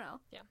 I don't know.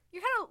 Yeah.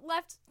 You're kind of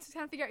left to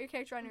kind of figure out your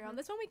character on your own.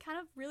 This one we kind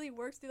of really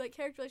worked through like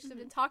character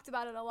relationships and talked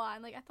about it a lot,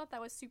 and like I thought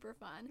that was super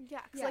fun. Yeah,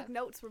 because like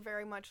notes were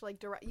very much like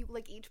direct.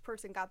 Like each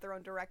person got their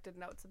own directed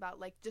notes about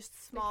like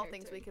just small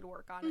things we could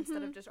work on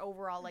instead of just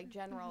overall like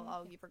general.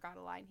 Oh, you forgot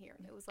a line here.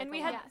 And it was like, and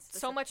we had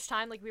so much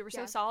time. Like we were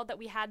so solid that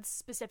we had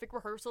specific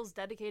rehearsals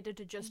dedicated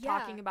to just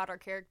talking about our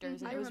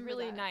characters, and it was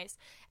really nice.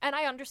 And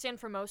I understand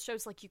for most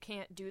shows like you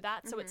can't do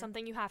that, so it's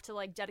something you have to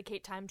like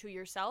dedicate time to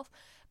yourself.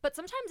 But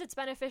sometimes it's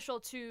beneficial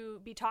to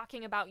be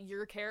talking about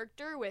your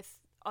character with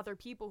other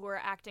people who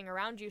are acting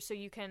around you so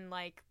you can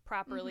like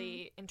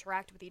properly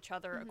interact with each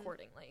other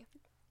accordingly.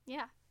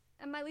 Yeah.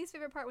 And my least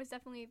favorite part was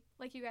definitely,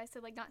 like you guys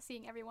said, like not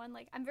seeing everyone.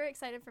 Like I'm very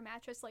excited for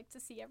Mattress, like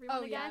to see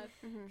everyone again.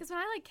 Because when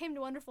I like came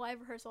to Wonderful Live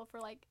rehearsal for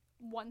like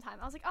one time,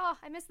 I was like, oh,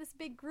 I missed this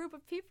big group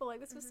of people.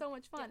 Like this was so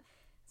much fun. Yeah.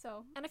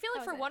 So, and I feel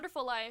like for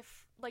Wonderful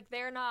Life, like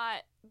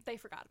they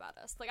forgot about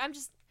us. Like I'm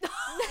just that's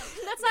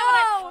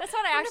not what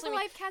I actually mean. Wonderful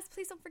Life cast,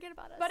 please don't forget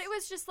about us. But it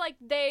was just like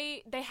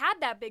they had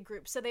that big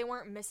group, so they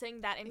weren't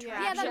missing that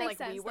interaction that makes like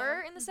sense, we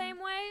were in the same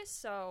way.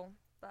 So,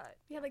 but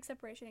we had like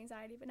separation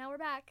anxiety, but now we're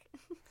back.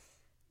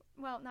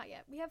 Well, not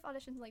yet. We have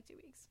auditions in like 2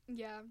 weeks.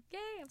 Yeah. Yay!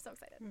 I'm so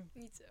excited.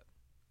 Me too.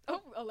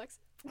 Oh, Alexa.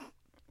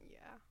 Yeah.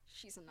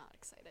 She's not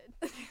excited.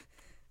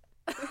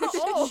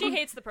 She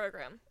hates the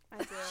program. I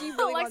do. She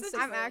really wants to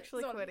I'm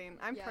actually quitting.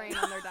 I'm praying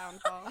on their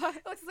downfall.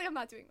 Looks like I'm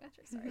not doing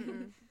Mattress. Sorry.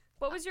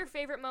 What was your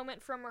favorite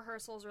moment from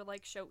rehearsals or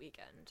like show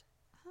weekend?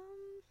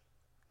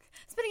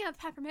 Spitting out the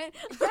peppermint.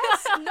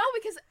 Yes. No,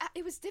 because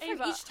it was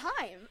different each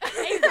time.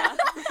 Ava.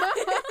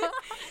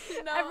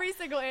 Every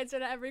single answer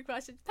to every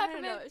question.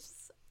 Peppermint. I don't know, it's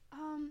just,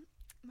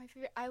 my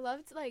favorite. I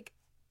loved like.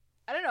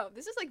 I don't know.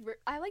 This is like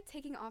I like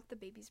taking off the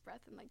baby's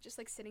breath and like just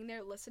like sitting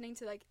there listening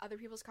to like other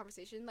people's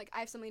conversation. Like I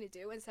have something to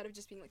do instead of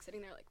just being like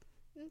sitting there like,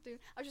 dude.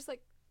 I was just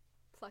like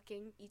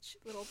plucking each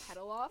little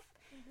petal off.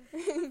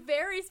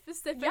 Very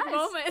specific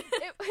moment.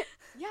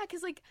 Yeah,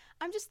 because like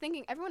I'm just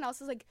thinking everyone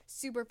else is like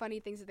super funny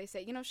things that they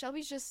say. You know,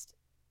 Shelby's just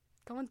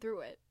going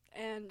through it,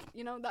 and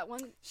you know that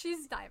one.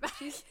 She's diabetic.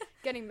 She's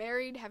getting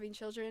married, having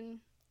children,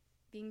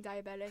 being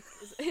diabetic.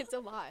 It's a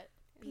lot.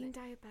 Being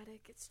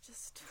diabetic, it's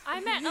just. I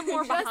meant a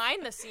more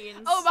behind the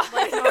scenes.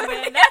 Behind the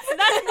scenes. That's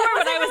more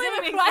what I was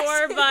aiming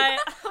for,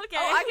 but okay.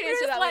 I can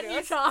answer that later.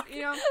 You talk.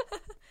 You know,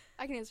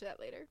 I can answer that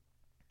later.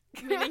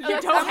 Meaning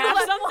you don't have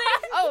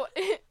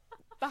something?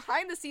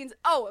 Behind the scenes.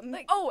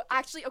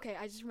 Actually, okay,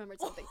 I just remembered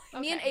something.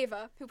 Me and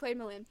Ava, who played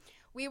Malin,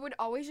 we would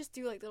always just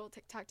do like little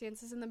TikTok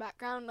dances in the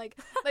background, like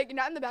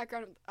not in the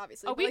background,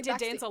 obviously. Oh, but, we like, did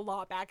backstage. dance a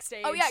lot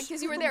backstage. Oh yeah,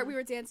 because you were there. We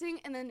were dancing,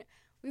 and then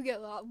we would get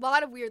a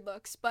lot of weird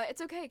looks, but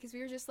it's okay because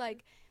we were just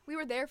like we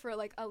were there for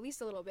like at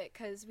least a little bit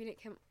because we didn't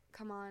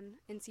come on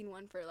in scene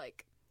 1 for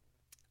like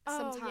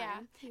some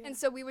time, and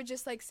so we would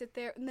just like sit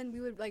there, and then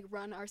we would like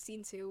run our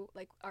scene 2,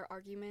 like our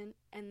argument,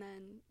 and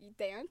then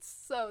dance.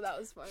 So that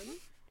was fun.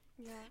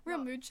 Yeah,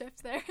 real mood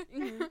shift there.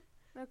 No,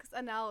 because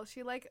Anel,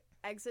 she like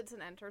exits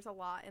and enters a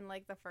lot in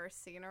like the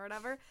first scene or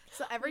whatever.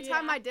 So every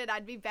time I did,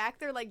 I'd be back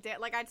there like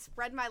I'd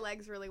spread my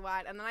legs really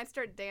wide, and then I'd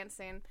start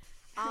dancing,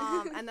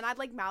 and then I'd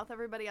like mouth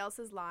everybody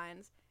else's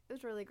lines. It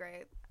was really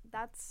great.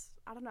 That's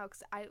I don't know,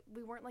 because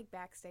we weren't like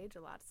backstage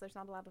a lot, so there's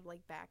not a lot of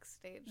like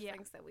backstage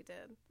things that we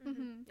did.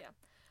 Yeah.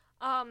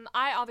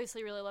 I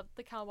obviously really loved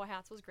the cowboy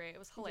hats. Was great. It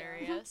was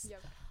hilarious. Yeah.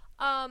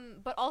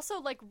 But also,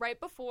 like, right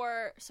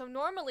before, so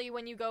normally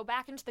when you go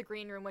back into the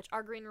green room, which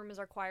our green room is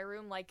our choir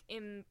room, like,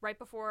 right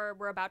before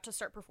we're about to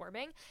start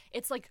performing,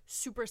 it's, like,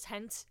 super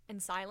tense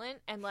and silent,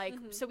 and, like,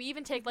 so we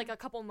even take, like, a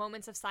couple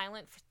moments of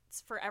silence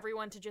for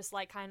everyone to just,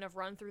 like, kind of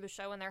run through the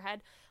show in their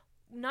head.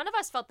 None of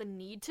us felt the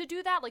need to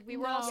do that. Like, we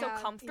were all so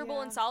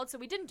comfortable and solid, so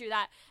we didn't do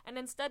that. And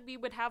instead, we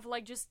would have,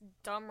 like, just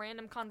dumb,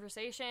 random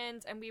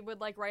conversations, and we would,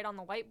 like, write on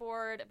the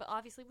whiteboard. But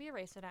obviously, we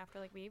erased it after.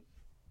 Like, we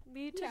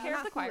took care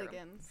of the choir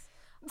room.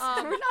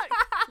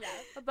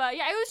 But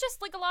yeah, it was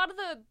just like a lot of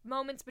the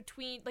moments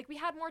between, like, we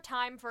had more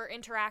time for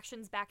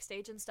interactions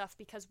backstage and stuff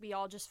because we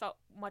all just felt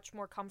much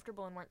more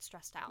comfortable and weren't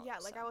stressed out. Yeah,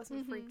 like I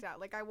wasn't freaked out.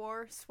 Like I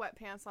wore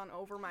sweatpants on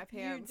over my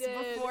pants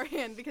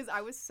beforehand because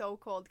I was so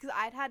cold. Because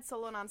I'd had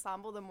solo and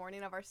ensemble the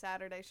morning of our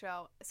Saturday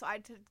show, so I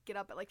had to get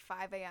up at like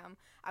 5 a.m.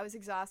 I was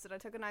exhausted. I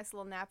took a nice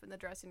little nap in the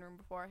dressing room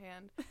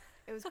beforehand.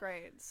 It was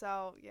great.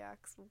 So, yeah,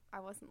 because I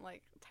wasn't,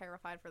 like,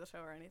 terrified for the show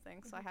or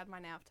anything, so I had my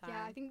nap time.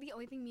 Yeah, I think the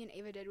only thing me and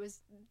Ava did was,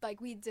 like,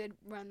 we did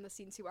run the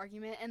scene 2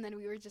 argument, and then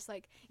we were just,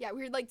 like,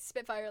 we would, like,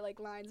 spitfire, like,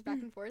 lines back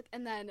and forth,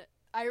 and then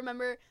I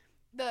remember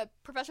the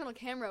professional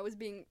camera was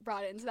being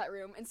brought into that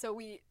room, and so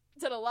we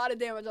did a lot of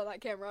damage on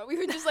that camera. We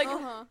would just, like,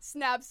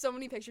 snap so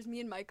many pictures. Me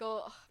and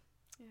Michael,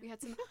 we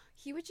had some,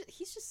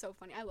 he's just so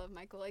funny. I love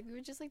Michael. Like, we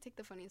would just, like, take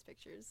the funniest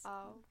pictures.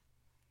 Oh.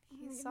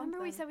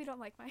 Remember we said we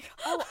don't like Michael?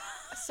 Oh,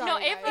 sorry. No,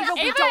 guys. Ava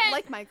we don't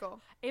like Michael.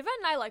 Ava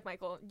and I like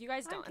Michael. You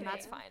guys don't, and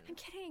that's fine. I'm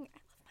kidding.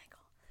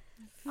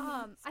 I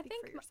love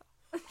Michael.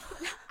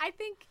 I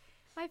think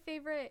my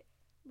favorite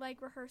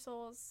like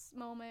rehearsals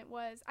moment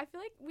was I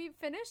feel like we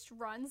finished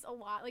runs a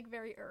lot like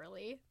very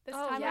early this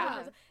Oh, time.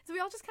 yeah. So we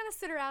all just kind of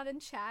sit around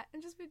and chat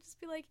and just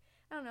be like,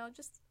 I don't know,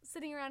 just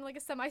sitting around like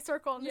a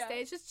semicircle on the Yeah.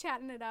 stage, just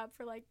chatting it up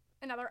for like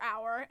another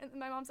hour. And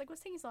my mom's like,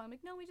 "What's singing song?" I'm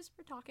like, "No, we just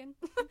were talking."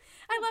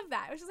 I love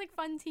that. It was just like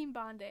fun team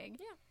bonding.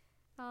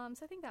 Yeah.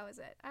 So I think that was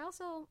it. I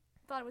also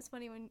thought it was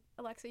funny when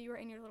Alexa, you were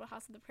in your little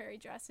House of the Prairie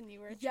dress and you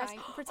were Yes.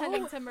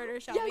 pretending to murder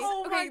Shelby. Yes.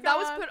 Oh my okay, that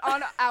was God. put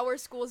on our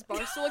school's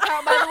Barstool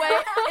account, by the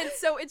way. And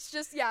so it's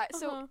just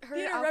so her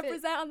You to outfit.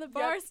 represent on the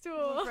bar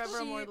stool. Forever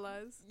She-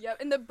 immortalized. Yep,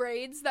 and the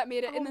braids that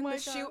made it, Oh and then my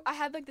the shoe. God. I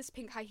had like this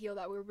pink high heel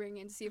that we were bringing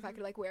in to see if I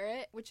could like wear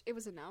it, which it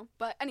was a no.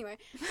 But anyway,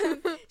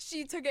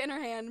 she took it in her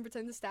hand and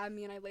pretended to stab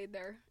me, and I laid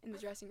there in the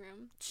dressing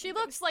room. She It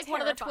looks was like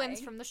one of the terrifying.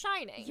 twins from The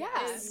Shining. Yeah.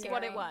 Is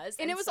what it Yeah. was.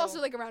 And it was so- also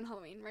like around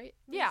Halloween, right?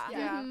 Yeah.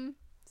 Yeah. Mhm.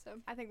 So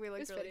I think we it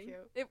looked was really fitting.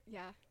 cute.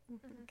 Yeah.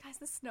 Guys,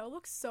 the snow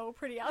looks so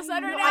pretty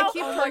outside right know, now. I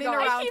keep Oh my turning God.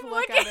 around I keep to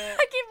look looking, at it.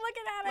 I keep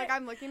looking at it. Like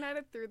I'm looking at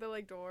it through the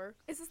like door.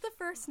 Is this the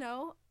first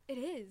snow? It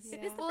is.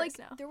 It is the Well, first like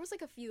snow. there was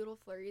like a few little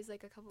flurries,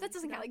 like a couple. That weeks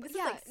doesn't ago. count. Like, this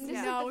yeah, is like and this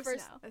is snow, the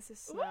first. snow. This is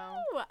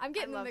snow. Woo! I'm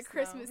getting in love the snow.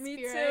 Christmas Me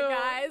spirit, too.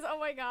 guys. Oh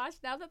my gosh!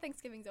 Now that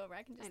Thanksgiving's over,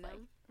 I can I just know.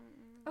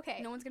 like.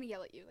 Okay. No one's gonna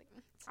yell at you.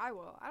 Like, I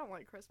will. I don't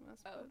like Christmas.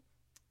 Oh. but-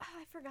 Oh,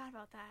 I forgot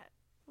about that.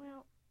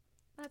 Well,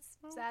 that's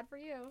sad for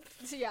you.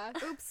 so yeah.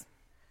 Oops.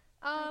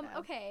 Um. bad.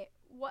 Okay.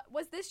 What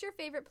was this your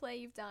favorite play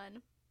you've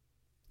done?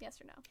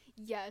 Yes or no?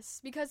 Yes,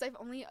 because I've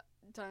only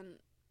done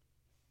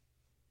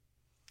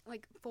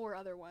like 4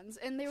 other ones,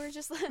 and they were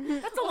just That's a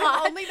I've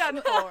lot. only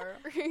done 4.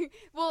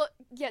 well,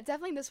 yeah,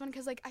 definitely this one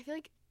because like I feel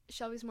like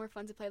Shelby's more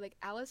fun to play. Like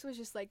Alice was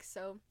just like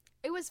so.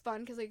 It was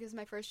fun because like it was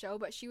my first show,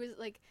 but she was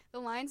like the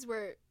lines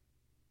were.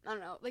 I don't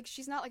know, like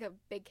she's not like a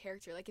big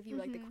character, like if you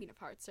were like the Mhm. Queen of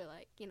Hearts or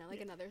like, you know, like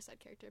another side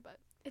character, but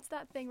It's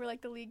that thing where like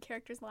the lead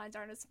character's lines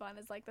aren't as fun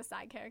as like the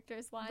side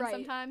character's lines Right.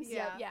 sometimes.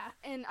 Yeah. Yeah.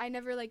 and I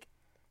never like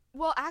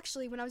well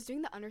actually when I was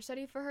doing the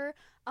understudy for her,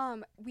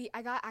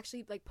 I got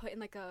actually like put in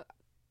like a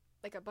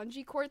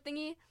bungee cord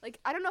thingy. Like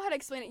I don't know how to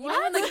explain it. You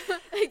know when, like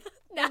when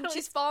Natalie's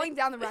she's falling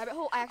down the rabbit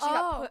hole, I actually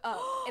got put up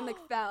Oh. and like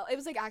fell. It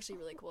was like actually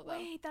really cool though.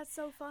 Wait, that's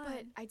so fun.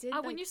 But I did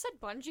When like, you said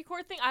bungee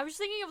cord thing, I was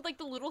thinking of like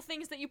the little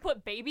things that you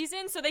put babies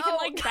in so they can Oh,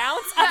 like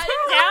bounce yeah, up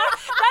and down.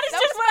 That is That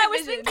just was what my I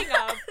was vision. thinking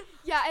of.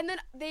 yeah, and then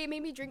they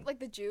made me drink like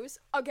the juice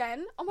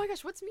again. Oh my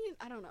gosh, what's me?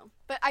 I don't know,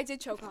 but I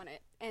did choke on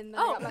it, and then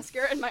I got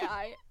mascara in my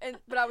eye,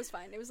 but I was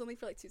fine. It was only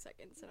for like 2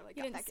 seconds, and I like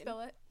you got didn't back spill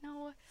it. in.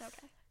 No,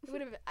 Okay. it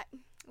would have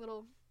a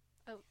little,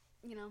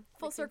 you know,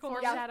 Full like, circle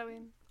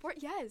Foreshadowing.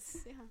 yes,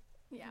 yeah.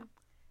 Yeah.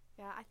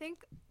 Yeah, I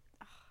think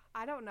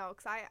I don't know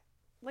because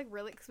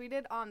because we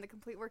did the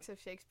complete works of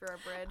Shakespeare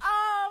Abridged.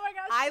 Oh my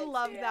gosh. I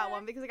loved that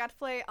one because I got to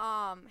play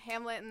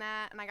Hamlet in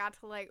that, and I got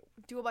to like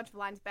do a bunch of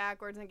lines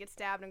backwards and get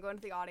stabbed and go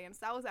into the audience.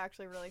 That was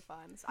actually really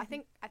fun. So I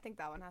think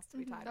that one has to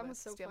be tied That with was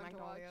so Steel fun to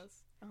watch.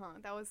 Magnolias.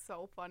 That was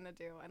so fun to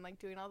do, and like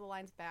doing all the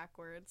lines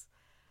backwards.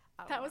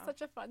 I don't That was know.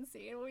 such a fun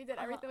scene when we did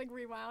everything like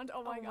rewound.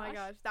 Oh my gosh.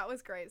 that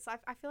was great. So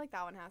I feel like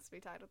that one has to be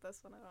tied with this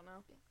one. I don't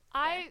know.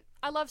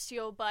 I love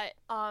Steel, but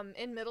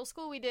in middle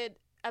school we did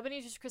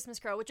Ebenezer's Christmas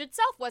Carol, which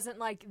itself wasn't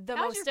like the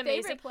That was most your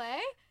amazing. favorite play?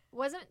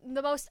 Wasn't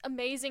the most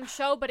amazing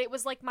show, but it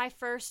was like my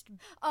first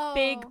Oh.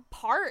 big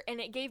part, and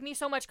it gave me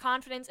so much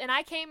confidence. And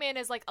I came in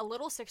as like a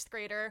little 6th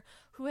grader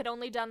who had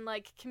only done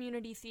like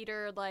community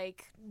theater,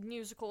 like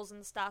musicals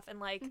and stuff, and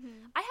like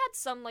I had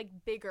some like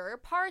bigger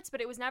parts, but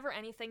it was never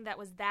anything that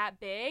was that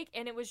big,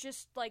 and it was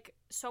just like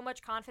so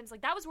much confidence.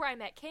 Like that was where I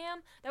met Cam,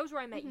 that was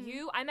where I met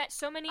you. I met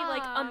so many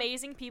like Aw.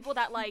 amazing people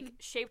that like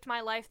shaped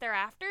my life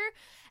thereafter.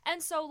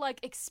 And so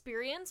like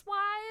experience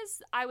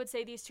wise, I would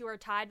say these two are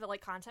tied, but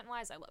like content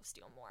wise, I love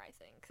Steel more, I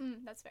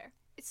think. That's fair.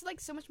 It's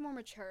like so much more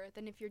mature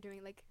than if you're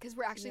doing like because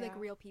we're actually like Yeah.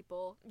 real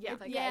people. Yeah.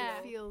 with, like, Yeah.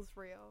 It feels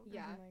real.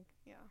 Yeah. Like,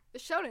 yeah. The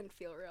show didn't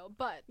feel real,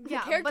 but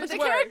Yeah, the characters but the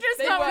were. characters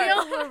They not were.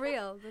 real. They were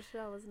real. The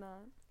show was not.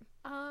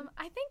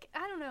 I think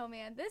I don't know,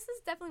 man. This is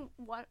definitely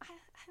one I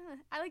don't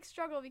know. I like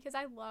struggle because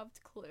I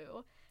loved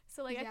Clue.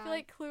 So like I Yeah. feel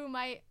like Clue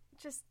might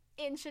just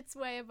inch its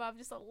way above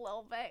just a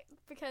little bit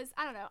because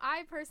I don't know.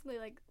 I personally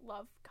like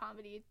love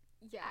comedy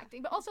Yeah.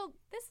 acting, but also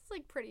this is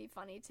like pretty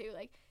funny too.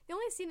 Like the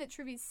only scene that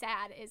Truby's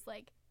sad is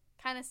like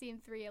kind of scene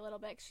 3 a little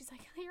bit. 'Cause she's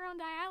like, "You're on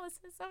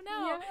dialysis, oh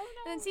no!" Yeah, And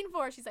then scene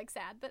 4, she's like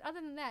sad. But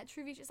other than that,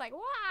 Truby's just like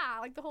wow,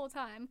 like the whole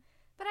time.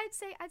 But I'd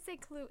say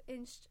Clue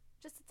inched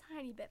just a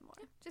tiny bit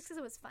more, just because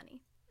it was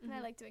funny, and I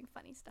Mhm. like doing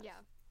funny stuff.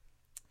 Yeah.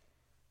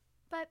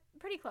 But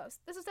pretty close.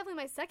 This was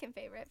definitely my second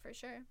favorite for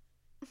sure.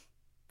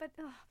 but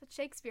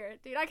Shakespeare,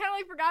 dude, I kind of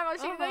like forgot about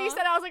Shakespeare. Then you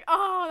said, I was like,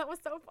 oh, that was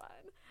so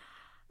fun.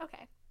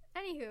 Okay.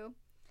 Anywho,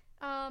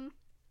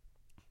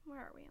 where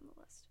are we on the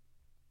list?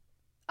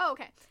 Oh,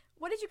 okay.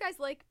 What did you guys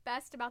like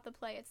best about the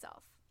play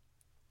itself?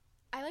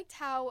 I liked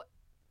how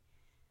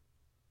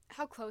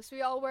close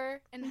we all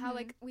were and how Mhm.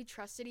 like we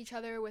trusted each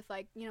other with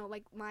like, you know,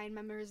 like line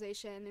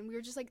memorization, and we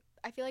were just like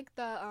I feel like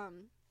the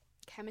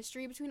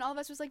chemistry between all of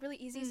us was like really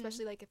easy,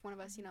 especially like if one of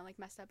us, you know, like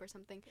messed up or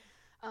something.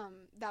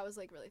 That was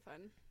like really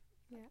fun.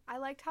 Yeah, I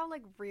liked how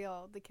like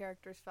real the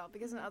characters felt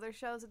because in other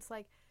shows it's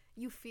like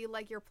you feel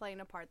like you're playing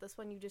a part. This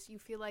one, you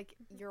feel like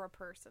you're a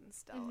person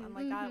still, and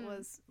like that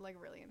was like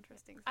really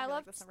interesting. So I feel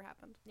like this never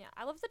happened. Yeah,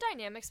 I love the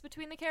dynamics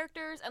between the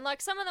characters, and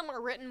like some of them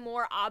were written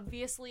more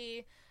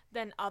obviously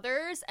than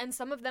others, and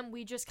some of them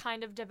we just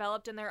kind of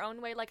developed in their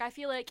own way. Like, I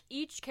feel like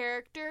each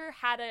character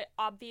had an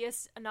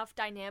obvious enough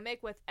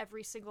dynamic with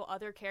every single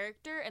other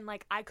character, and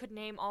like I could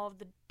name all of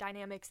the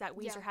dynamics that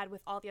Weezer had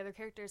with all the other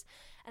characters,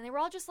 and they were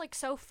all just like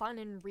so fun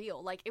and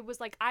real. Like, it was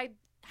like I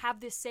have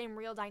this same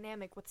real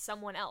dynamic with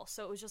someone else,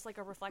 so it was just like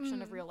a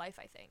reflection of real life,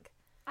 I think.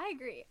 I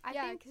agree. I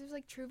think because it was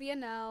like Truvia,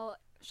 Nell,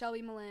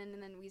 Shelby, Malin,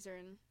 and then Weezer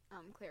and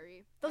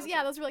Clary. those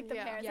were like the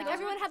pairs. Yeah. Like,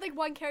 everyone had like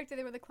one character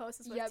they were the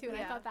closest with too, and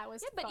I thought that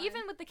was but fun.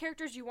 even with the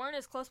characters you weren't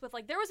as close with,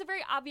 like, there was a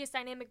very obvious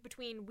dynamic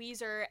between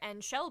Weezer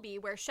and Shelby,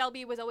 where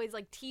Shelby was always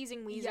like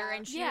teasing Weezer,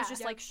 and she was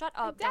just like, "Shut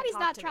up, Daddy's don't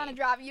not talk to trying me." to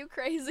drive you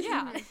crazy.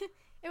 Yeah.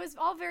 It was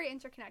all very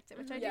interconnected,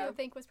 which I do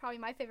think was probably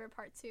my favorite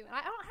part too. And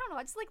I don't know,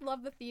 I just like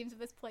love the themes of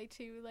this play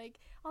too, like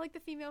all like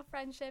the female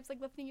friendships, like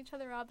lifting each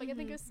other up. Like I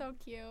think it was so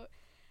cute,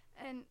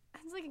 and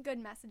it's like a good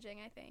messaging.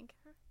 I think,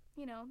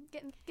 you know,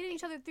 getting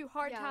each other through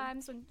hard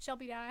times when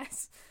Shelby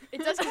dies.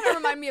 It does kind of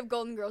remind me of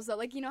Golden Girls though.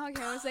 Like, you know how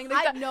Karen was saying,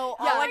 like, I know.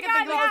 All I can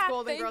think about is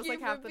Golden Girls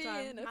like half the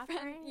time.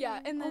 Yeah,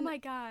 and then oh my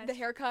god, the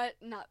haircut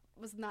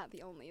was not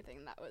the only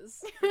thing that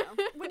was. You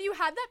know. when you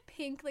had that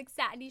pink like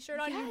satiny shirt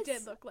on, you Yes.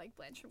 did look like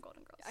Blanche from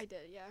Golden Girls. I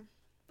did, yeah.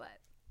 But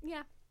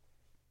yeah,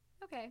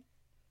 okay.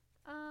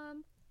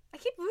 I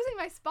keep losing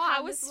my spot.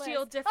 How on is this Steel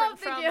list. different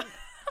thank from? you.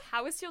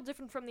 How is Steel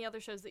different from the other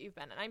shows that you've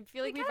been in? I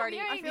feel like We we've kinda already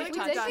very- we've we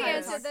touched did on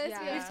answer this. this.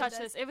 Yeah. We've touched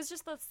this. It was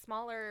just the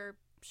smaller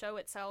show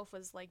itself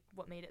was like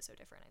what made it so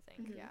different, I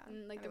think. Yeah,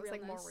 And, like, it the was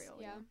like more realness,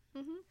 real.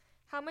 yeah.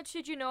 How much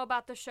did you know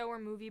about the show or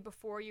movie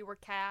before you were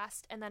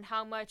cast, and then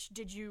how much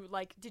did you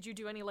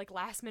do any like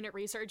last minute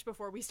research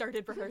before we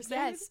started rehearsing?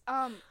 Yes.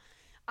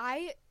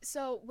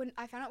 So when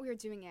I found out we were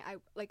doing it, I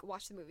like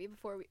watched the movie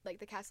before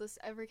the cast list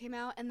ever came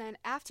out, and then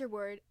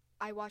afterward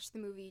I watched the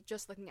movie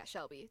just looking at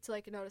Shelby to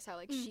like notice how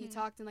like she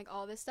talked and like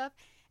all this stuff,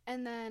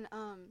 and then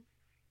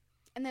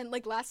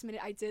like last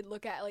minute I did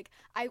look at like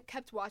I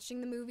kept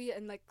watching the movie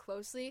and like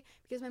closely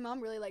because my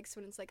mom really likes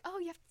when it's like, oh,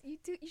 you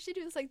should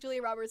do this like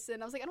Julia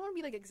Robertson. I was like, I don't want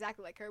to be like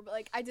exactly like her, but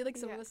like I did like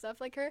some of the stuff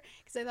like her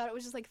because I thought it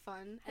was just like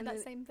fun And and that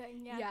same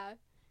thing, yeah. yeah.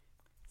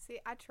 See,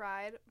 I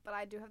tried, but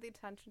I do have the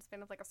attention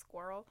span of like a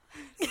squirrel.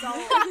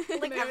 So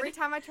like every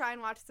time I try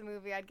and watch the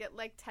movie, I'd get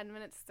like 10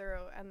 minutes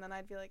through, and then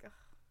I'd be like, ugh,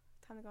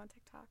 time to go on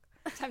TikTok.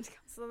 Time to go.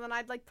 So then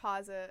I'd like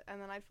pause it,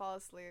 and then I'd fall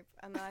asleep,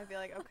 and then I'd be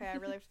like, okay, I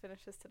really have to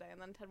finish this today.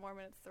 And then 10 more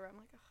minutes through, I'm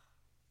like, ugh,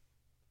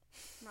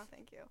 no,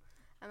 thank you.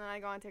 And then I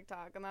go on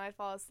TikTok, and then I'd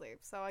fall asleep.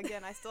 So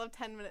again, I still have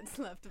 10 minutes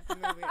left of the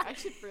movie. I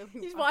should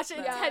really You watch it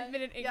in that.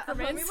 10-minute Yeah,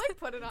 increments. let me like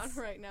put it on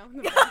right now in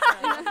the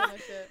background and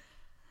finish it.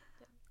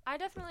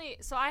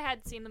 I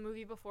had seen the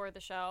movie before the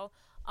show,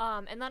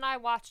 and then I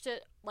watched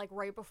it like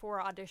right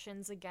before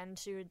auditions again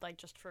too, like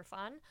just for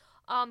fun.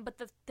 But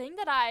the thing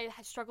that I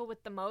struggled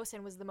with the most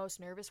and was the most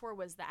nervous for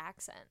was the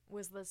accent,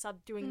 was the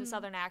doing the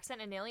southern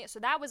accent and nailing it. So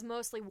that was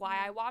mostly why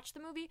I watched the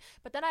movie.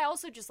 But then I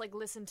also just like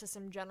listened to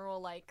some general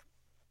like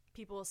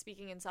people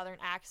speaking in southern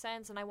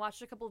accents, and I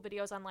watched a couple of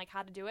videos on like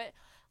how to do it.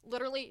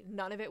 Literally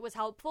none of it was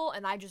helpful,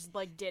 and I just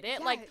like did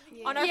it.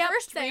 On our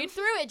first read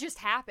through, it just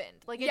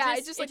happened. Like it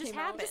just like,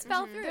 happened. It just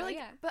fell through. They're like,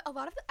 yeah. but a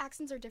lot of the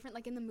accents are different.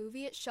 Like in the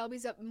movie,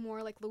 Shelby's up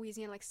more like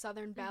Louisiana, like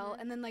Southern Belle,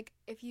 and then like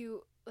if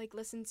you like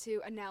listen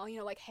to Anel, you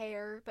know, like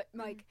hair, but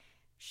like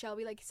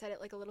Shelby like said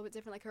it like a little bit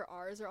different. Like her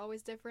R's are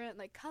always different,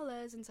 like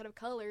colors instead of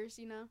colors,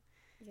 you know.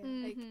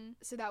 Yeah. Like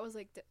so that was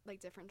like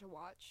different to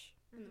watch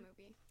in the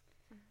movie.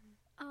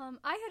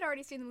 I had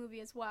already seen the movie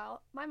as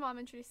well. My mom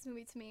introduced the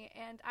movie to me,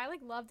 and I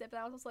like loved it.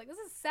 But I was also like, "This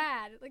is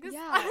sad." Like, this,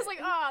 I was like,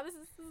 "Oh, this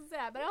is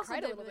sad." But I also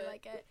Cried a did little really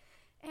bit. like it.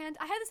 And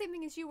I had the same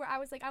thing as you, where I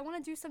was like, I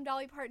want to do some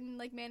Dolly Parton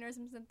like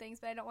mannerisms and things,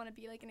 but I don't want to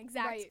be like an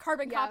exact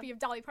carbon copy of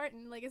Dolly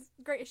Parton. Like, as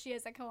great as she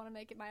is, I kind of want to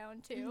make it my own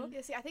too.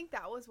 Yeah, see, I think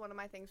that was one of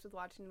my things with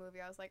watching the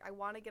movie. I was like, I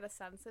want to get a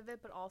sense of it,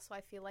 but also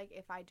I feel like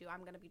if I do,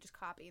 I'm going to be just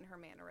copying her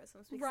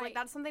mannerisms. Because, like,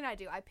 that's something I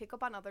do. I pick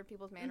up on other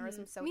people's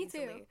mannerisms so Me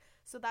easily. too.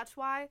 So that's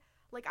why,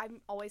 like,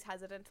 I'm always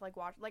hesitant to, like,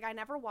 watch. Like, I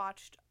never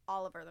watched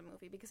Oliver, the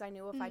movie, because I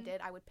knew if I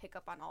did, I would pick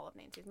up on all of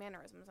Nancy's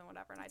mannerisms and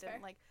whatever, and I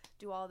didn't, like,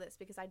 do all of this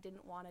because I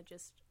didn't want to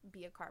just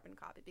be a carbon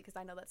copy, because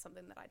I know that's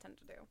something that I tend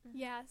to do.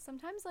 Yeah,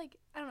 sometimes, like,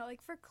 I don't know,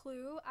 like, for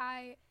Clue,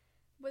 I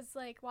was,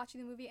 like,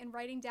 watching the movie and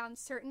writing down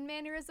certain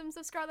mannerisms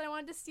of Scar that I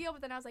wanted to steal,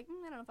 but then I was like,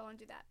 I don't know if I want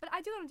to do that. But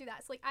I do want to do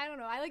that. So, like, I don't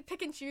know. I, like,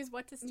 pick and choose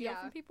what to steal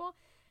from people.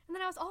 And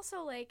then I was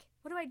also like,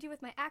 what do I do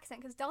with my accent?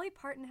 Because Dolly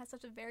Parton has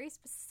such a very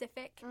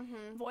specific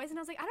voice. And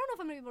I was like, I don't know if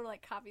I'm going to be able to,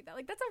 like, copy that.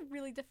 Like, that's a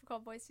really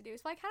difficult voice to do.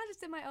 So I kind of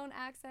just did my own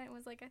accent and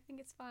was like, I think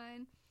it's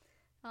fine.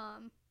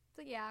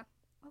 So, yeah.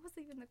 What was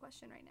even the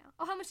question right now?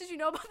 Oh, how much did you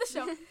know about the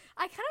show?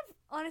 I kind of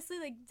honestly,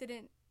 like,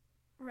 didn't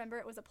remember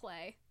it was a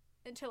play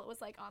until it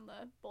was, like, on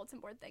the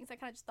bulletin board things. I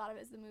kind of just thought of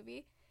it as the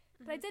movie.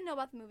 But I did know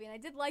about the movie, and I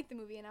did like the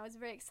movie, and I was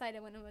very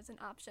excited when it was an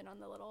option on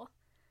the little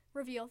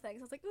reveal things.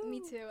 I was like, ooh,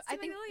 me too. I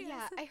think,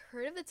 I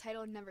heard of the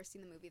title and never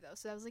seen the movie, though,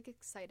 so I was, like,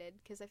 excited,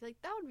 because I feel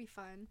like that would be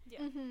fun.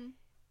 Yeah.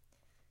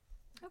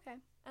 Okay.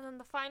 And then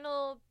the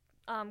final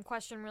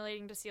question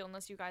relating to Seal,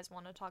 unless you guys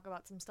want to talk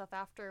about some stuff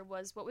after,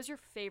 was what was your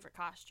favorite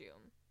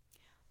costume?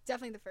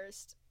 Definitely the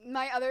first.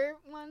 My other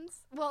ones,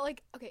 well,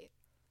 like, okay,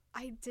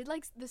 I did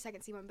like the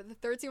second scene one, but the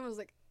third scene one was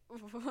like,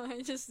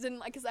 I just didn't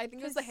like, because I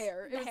think it was the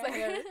hair. It was the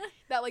hair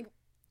that, like,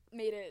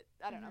 made it,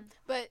 I don't know.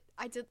 But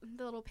I did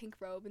the little pink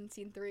robe in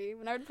scene 3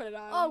 when I would put it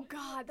on. Oh,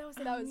 God, that was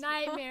a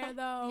nightmare,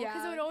 though. Yeah.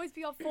 Because it would always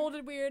be all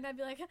folded weird, and I'd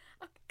be like,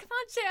 oh, come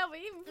on,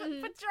 Shelby,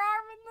 put your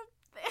arm in the...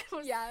 It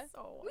was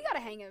so we got a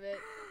hang of it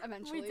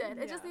eventually. We did.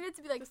 It just needed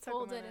to be, like, Just took a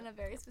folded minute. in a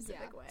very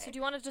specific way. So do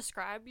you want to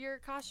describe your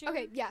costume?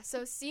 Okay, yeah,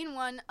 so scene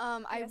 1, I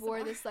Yes, wore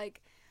more. this,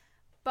 like,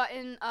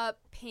 button-up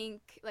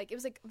pink, like, it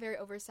was, like, very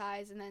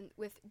oversized, and then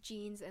with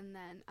jeans, and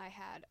then I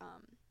had,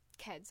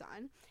 Keds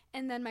on.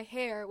 And then my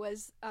hair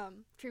was,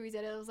 Truby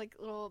did it. It was, like,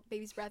 little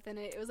baby's breath in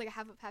it. It was, like, a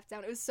half up, half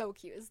down. It was so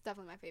cute. It was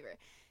definitely my favorite.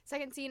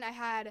 Second scene, I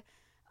had,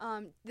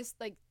 this,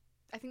 like,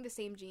 I think the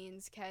same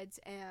jeans, Keds,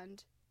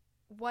 and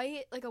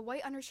white, like, a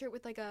white undershirt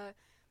with, like, a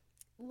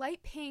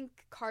light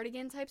pink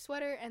cardigan type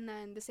sweater, and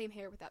then the same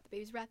hair without the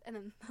baby's breath. And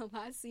then the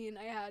last scene,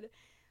 I had,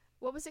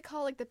 what was it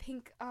called? Like, the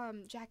pink,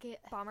 jacket.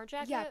 Bomber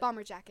jacket? Yeah,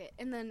 bomber jacket.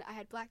 And then I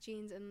had black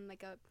jeans and,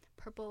 like, a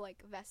purple,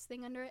 like, vest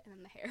thing under it, and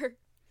then the hair.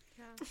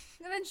 Yeah.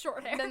 And then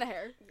short hair. And then the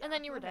hair. And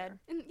then you were dead.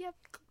 And, yep.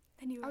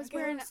 Then you were I was a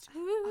wearing ghost.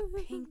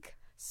 a pink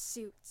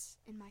suit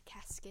in my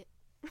casket.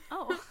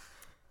 Oh.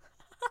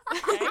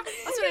 That's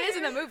what it is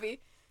in the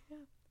movie.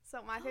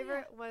 So my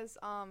favorite was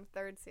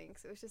third scene,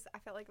 'cause it was just, I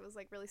felt like it was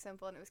like really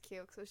simple and it was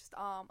cute, 'cause it was just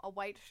a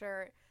white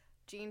shirt,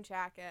 jean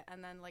jacket,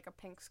 and then like a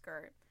pink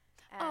skirt.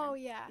 And Oh,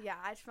 yeah. yeah,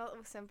 I just felt it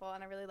was simple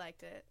and I really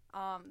liked it.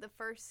 The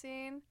first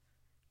scene,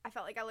 I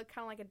felt like I looked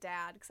kind of like a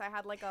dad, because I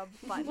had like a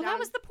button Well, down. that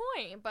was the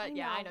point, but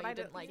yeah, I know but you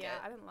didn't like yeah,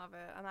 it. I didn't love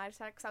it, and I just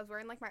had, because I was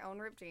wearing like my own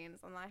ripped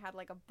jeans, and then I had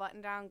like a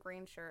button-down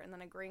green shirt and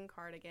then a green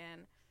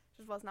cardigan.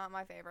 Just was not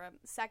my favorite.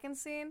 Second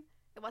scene,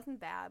 it wasn't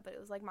bad, but it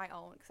was like my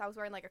own, because I was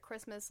wearing like a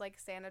Christmas like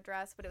Santa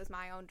dress, but it was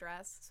my own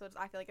dress, so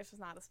I feel like it's just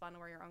not as fun to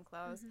wear your own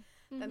clothes.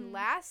 Then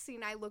last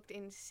scene, I looked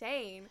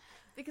insane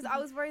because I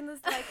was wearing this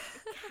like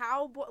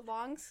cowboy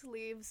long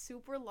sleeve,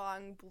 super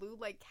long blue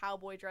like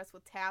cowboy dress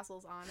with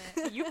tassels on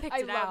it. You picked I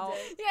it loved out.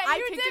 it. Yeah, I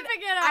you picked did it-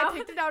 pick it out. I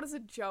picked it out as a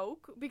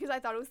joke because I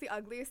thought it was the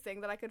ugliest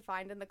thing that I could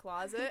find in the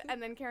closet.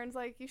 And then Karen's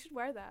like, "You should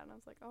wear that," and I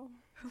was like, "Oh,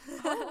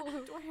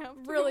 do I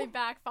have to?" Really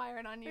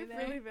backfiring on you It there.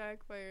 really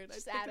backfired.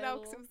 Just I picked add it a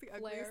out because it little was the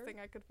ugliest flair. thing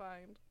I could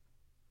find.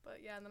 But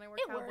yeah, and then I wore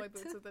It cowboy worked.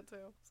 boots with it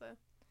too. So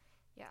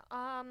Yeah.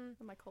 and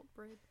my Colt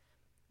braid.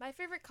 My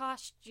favorite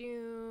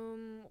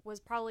costume was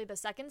probably the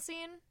second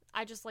scene.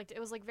 I just liked it. It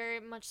was like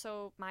very much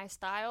so my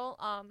style.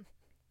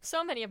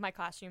 So many of my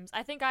costumes.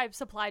 I think I've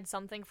supplied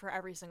something for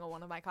every single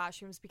one of my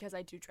costumes because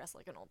I do dress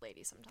like an old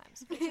lady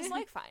sometimes, which is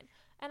like fine,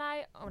 and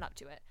I own up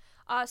to it.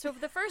 So for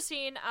the first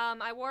scene,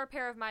 I wore a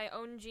pair of my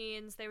own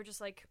jeans. They were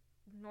just like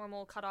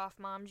normal cut off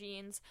mom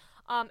jeans.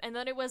 And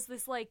then it was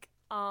this like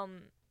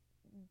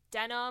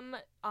denim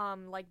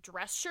like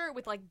dress shirt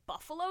with like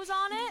buffaloes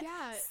on it.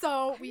 Yeah.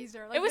 So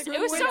Weezer. Like, It was the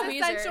so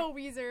quintessential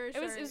Weezer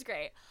It was shirt.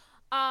 great.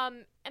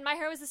 And my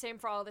hair was the same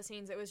for all the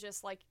scenes. It was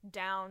just like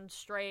down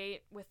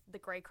straight with the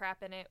gray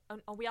crap in it.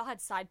 Oh, we all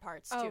had side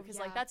parts too, Oh, because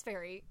yeah. like that's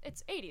very,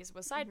 it's 80s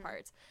with side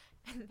parts.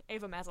 And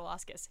Ava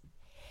Mazalowskis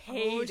Oh,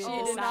 hated she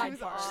side did not. She was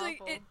parts. like,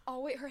 it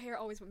always, her hair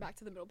always went back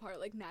to the middle part,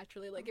 like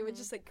naturally. Like it would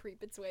just like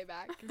creep its way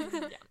back.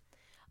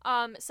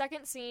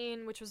 Second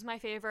scene, which was my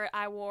favorite,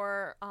 I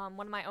wore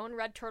one of my own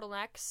red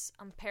turtlenecks,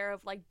 a pair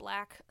of like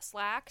black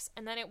slacks,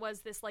 and then it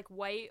was this like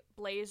white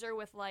blazer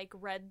with like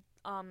red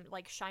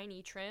like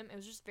shiny trim. It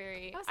was just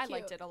very, That was I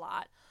liked cute. it a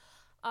lot.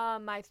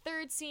 My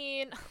third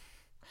scene,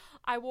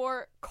 I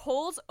wore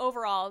Cole's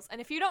overalls, and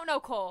if you don't know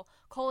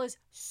Cole is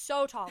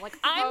so tall. Like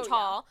I'm Oh, yeah.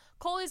 tall.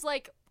 Cole is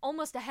like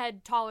almost a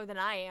head taller than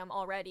I am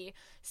already.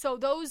 So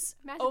those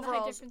Imagine the height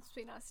overalls, difference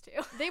between us two.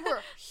 they were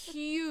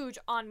huge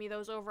on me,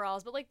 those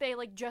overalls, but like they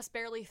like just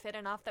barely fit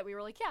enough that we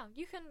were like, yeah,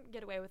 you can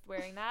get away with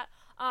wearing that.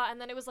 And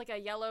then it was like a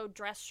yellow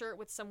dress shirt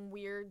with some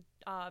weird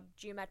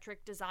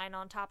geometric design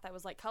on top that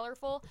was like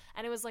colorful,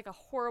 and it was like a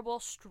horrible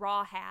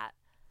straw hat.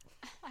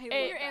 I It-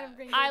 love Your Anne of that.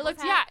 Green I Gables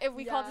looked, hat. yeah, if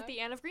we called Yeah. it the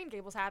Anne of Green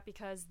Gables hat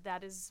because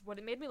that is what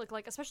it made me look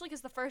like, especially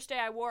because the first day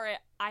I wore it,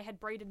 I had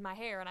braided my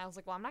hair, and I was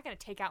like, well, I'm not going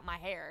to take out my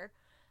hair.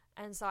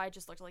 And so I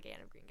just looked like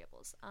Anne of Green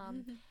Gables.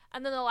 And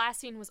then the last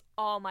scene was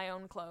all my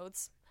own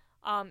clothes.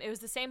 It was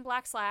the same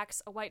black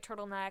slacks, a white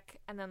turtleneck,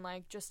 and then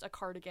like just a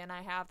cardigan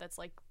I have that's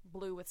like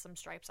blue with some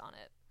stripes on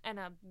it, and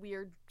a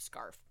weird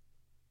scarf.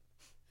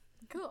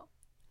 Cool.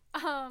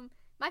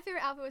 My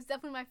favorite outfit was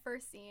definitely my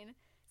first scene.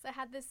 So I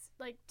had this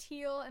like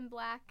teal and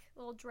black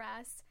little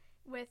dress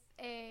with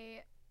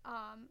a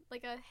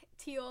like a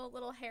teal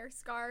little hair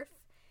scarf,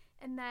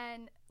 and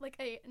then like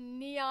a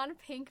neon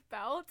pink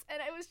belt, and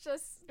it was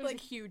just It was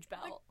like a huge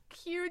belt. like,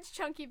 huge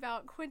chunky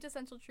belt,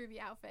 quintessential Truvy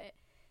outfit.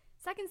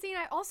 Second scene,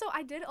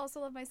 I did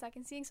also love my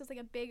second scene. So it's like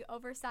a big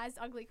oversized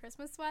ugly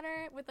Christmas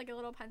sweater with like a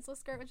little pencil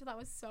skirt, which I thought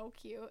was so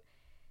cute.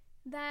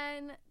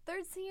 Then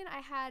third scene, I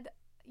had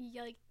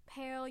like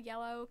pale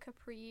yellow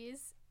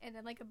capris and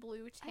then like a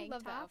blue I tank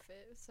love that top.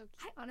 outfit. It was so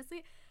cute. I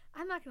honestly,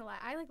 I'm not gonna lie,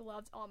 I like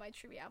loved all my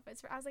Truvy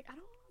outfits. I was like, I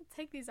don't want to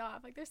take these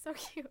off. Like they're so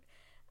cute.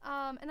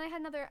 And I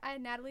had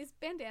Natalie's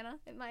bandana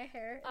in my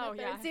hair. In Oh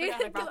the yeah, third I scene.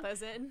 forgot I brought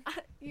those in.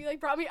 You like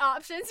brought me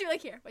options. You're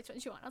like, here, which one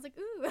do you want? I was like,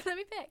 ooh, let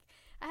me pick.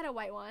 I had a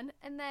white one,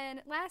 and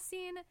then last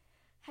scene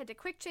had to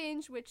quick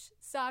change, which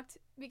sucked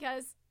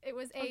because it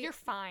was Oh, you're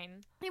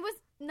fine. It was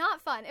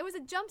not fun. It was a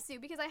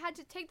jumpsuit because I had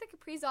to take the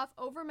capris off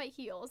over my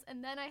heels,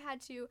 and then I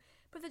had to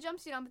put the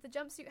jumpsuit on, but the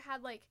jumpsuit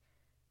had like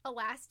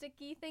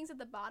elasticy things at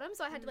the bottom,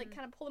 so I had to like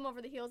kind of pull them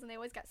over the heels, and they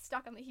always got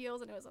stuck on the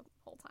heels, and it was a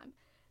whole time.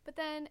 But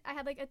then I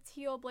had like a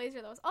teal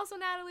blazer that was also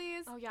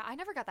Natalie's. Oh yeah, I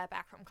never got that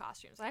back from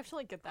costumes. I have to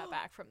like get that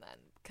back from them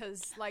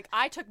because like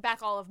I took back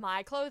all of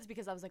my clothes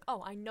because I was like,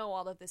 oh, I know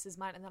all of this is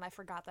mine, and then I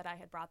forgot that I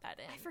had brought that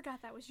in. I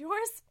forgot that was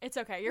yours. It's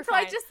okay, you're So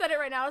fine. I just said it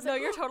right now. I was no,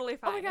 like, you're totally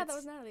fine. Oh my god, that It's-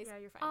 was Natalie's. Yeah,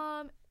 you're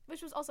fine.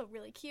 Which was also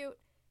really cute.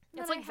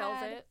 And It's then like I had-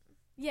 velvet.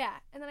 Yeah,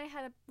 and then I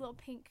had a little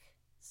pink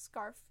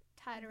scarf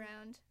tied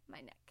around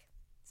my neck.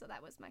 So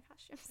that was my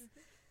costumes.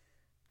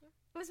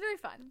 It was very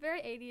fun.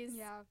 Very 80s.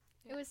 Yeah.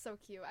 It was so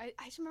cute. I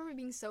just remember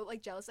being so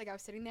like jealous. Like I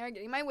was sitting there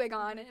getting my wig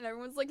on, and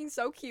everyone's looking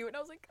so cute, and I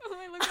was like, oh,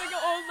 I look like an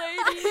old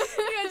lady.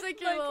 You guys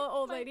like your little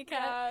old lady cut.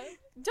 Yeah.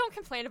 Don't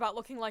complain about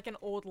looking like an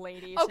old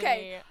lady.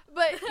 Okay, Shani.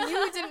 but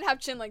you didn't have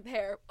chin length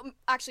hair.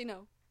 Actually,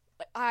 no,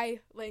 like eye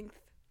length,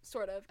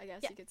 sort of. I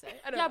guess Yeah. you could say.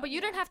 I don't Yeah, know. but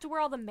you didn't have to wear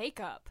all the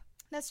makeup.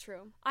 That's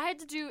true. I had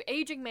to do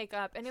aging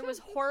makeup, and it was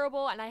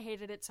horrible, and I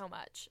hated it so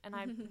much, and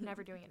I'm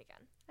never doing it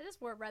again. I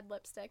just wore red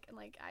lipstick and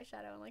like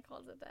eyeshadow and like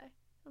called it a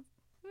day.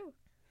 Woo.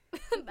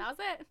 That was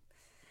it.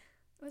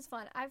 It was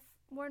fun. I've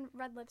worn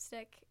red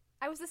lipstick.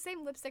 I was the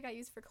same lipstick I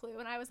used for Clue,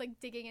 and I was like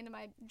digging into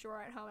my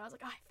drawer at home. And I was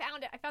like, oh, I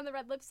found it. I found the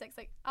red lipsticks.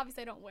 Like,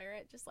 obviously, I don't wear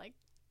it just like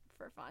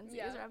for fun.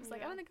 Yeah, I was like,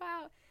 yeah. I'm gonna go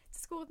out to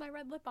school with my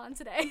red lip on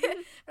today.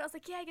 But I was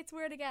like, yeah, I get to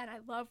wear it again. I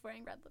love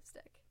wearing red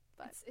lipstick.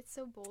 But It's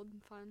so bold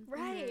and fun.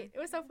 right, it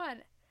was so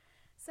fun.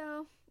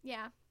 So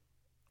yeah.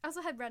 I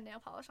also had red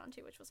nail polish on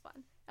too, which was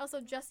fun. I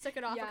also just took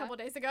it off Yeah. a couple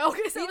days ago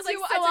because Me it was like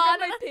too. still I on.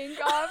 took my pink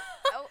off.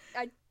 Oh,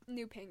 I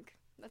knew pink.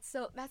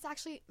 That's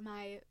actually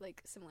my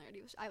like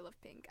similarity. I love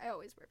pink. I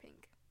always wear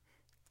pink.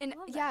 And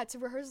love that. yeah, to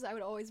rehearsals I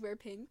would always wear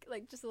pink,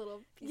 like just a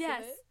little piece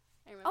Yes. of it.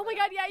 I remember Oh my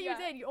that. god, yeah, you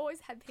did. You always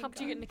had pink. Helped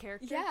you get into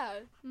character. Yeah.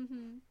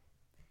 Mm-hmm.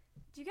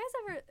 Do you guys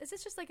ever? Is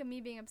this just like a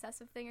me being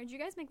obsessive thing, or do you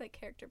guys make like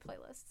character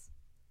playlists?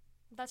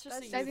 That's just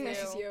I think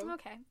that's just you.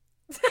 Okay.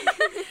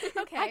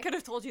 Okay. I could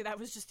have told you that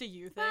was just a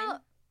you thing.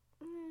 Well,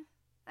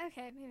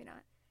 okay, maybe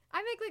not.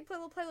 I make like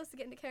little playlists to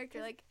get into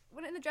character. Like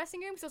when in the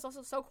dressing room, because it was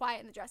also so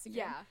quiet in the dressing room.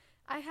 Yeah.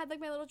 I had like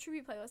my little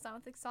Truvy playlist on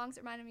with like songs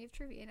that reminded me of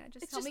Truvy, and it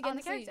just It's helped just me get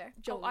into honestly character.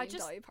 Jolie I and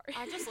just- Dolly Parton.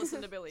 I just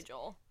listened to Billy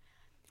Joel.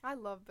 I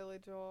love Billy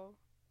Joel.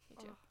 Me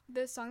too.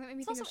 The song that made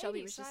me It's think also of Shelby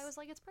 80s, was so just I was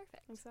like, it's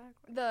perfect.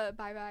 Exactly. the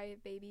Bye Bye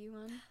Baby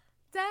one.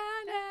 Da,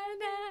 da,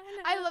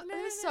 da, I love da,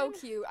 it was da, so da.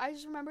 cute. I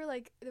just remember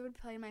like it would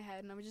play in my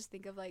head and I would just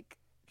think of like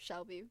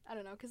Shelby. I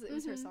don't know because it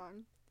was her Mhm.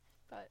 song.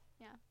 But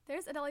yeah.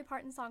 There's a Dolly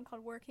Parton song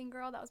called "Working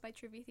Girl." That was my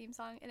Truvy theme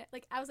song, and it,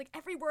 like I was like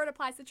every word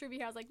applies to Truvy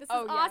here. I was like, this is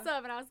Oh, yeah.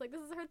 awesome, and I was like, this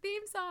is her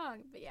theme song.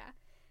 But yeah,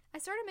 I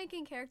started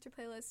making character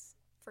playlists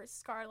for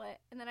Scarlett,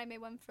 and then I made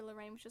one for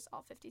Lorraine, which was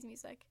all 50s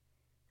music,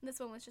 and this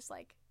one was just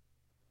like,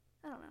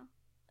 I don't know,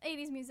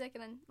 80s music,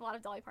 and then a lot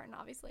of Dolly Parton,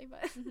 obviously.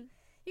 But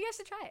you guys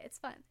should try it. It's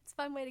fun. It's a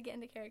fun way to get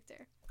into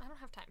character. I don't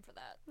have time for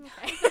that.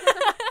 Okay,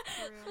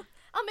 For real.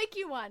 I'll make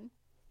you one.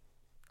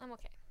 I'm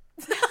okay.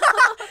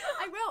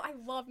 I will. I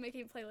love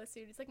making playlists,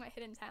 dude. It's like my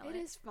hidden talent. It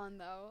is fun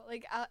though.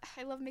 Like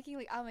I love making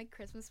like I'll make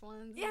Christmas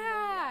ones. and then,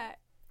 Yeah.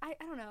 I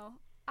don't know.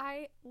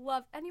 I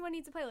love anyone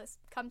needs a playlist.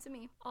 Come to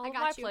me. All I of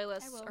got my you. I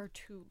playlists will. are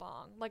too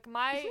long. Like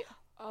my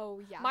Oh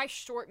yeah. my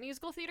short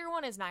musical theater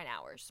one is 9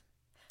 hours.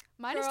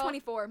 Mine is Girl.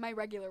 24. My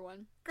regular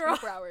one. Girl.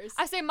 24 hours.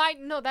 I say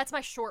that's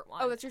my short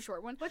one. Oh, that's your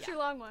short one. What's your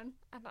long one?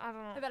 I don't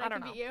know. I bet I don't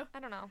can know. beat you. I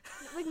don't know.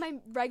 Like my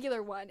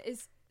regular one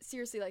is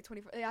seriously like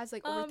 24. It has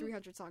like over Um,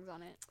 300 songs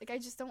on it. Like I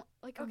just don't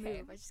like Okay.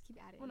 move. I just keep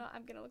adding. Well, no,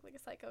 I'm gonna look like a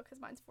psycho because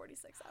mine's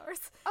 46 hours.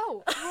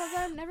 Oh, well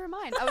then never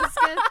mind.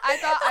 I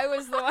thought I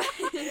was the one.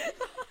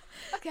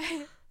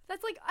 Okay.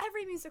 That's like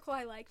every musical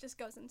I like just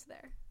goes into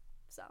there.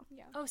 So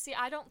Yeah. Oh, see,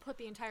 I don't put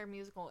the entire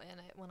musical in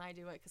it when I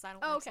do it because I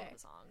don't Oh, like some okay. of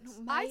the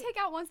songs. I take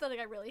out ones that like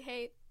I really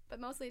hate, but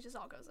mostly it just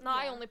all goes in. No,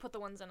 I there. only put the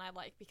ones in I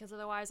like because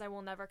otherwise I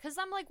will never. Because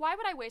I'm like, why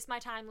would I waste my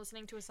time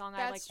listening to a song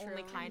I like That's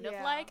only true. kind of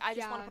Yeah. like? I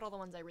just want Yeah. to put all the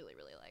ones I really,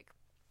 really like.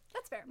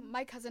 That's fair.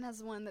 My cousin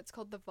has one that's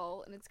called The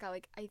Vault, and it's got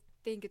like I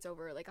think it's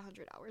over like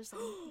 100 hours.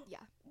 And yeah,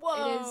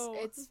 Whoa. it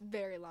is. It's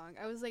very long.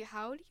 I was like,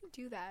 how do you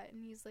do that?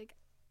 And he's like,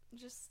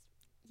 just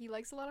he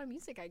likes a lot of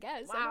music, I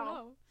guess. I don't Wow.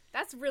 know.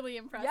 That's really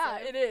impressive. Yeah,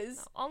 it is.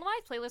 No, all of my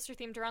playlists are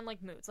themed around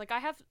like moods. Like I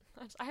have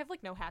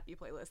like no happy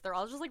playlists. They're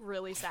all just like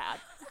really sad.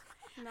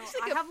 No, like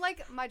I a- have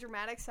like my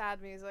dramatic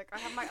sad music. I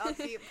have my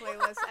upbeat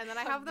playlist, and then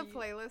I have the Upbeat.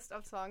 playlist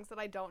of songs that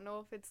I don't know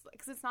if it's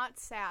because it's not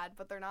sad,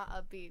 but they're not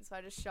upbeat, so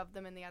I just shove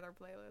them in the other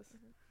playlist.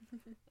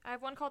 I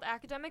have one called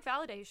Academic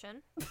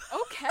Validation.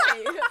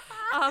 Okay.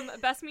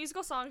 Best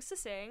musical songs to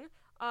sing.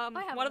 have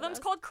One one of them's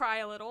of those. called Cry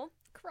a Little.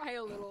 Cry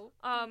a little.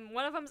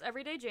 One of them's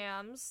Everyday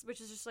Jams,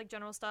 which is just like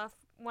general stuff.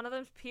 One of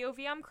them's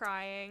POV I'm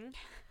Crying.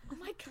 Oh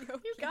my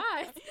god, you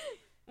guys.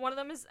 One of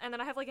them is, and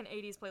then I have like an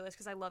 80s playlist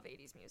because I love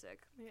 80s music.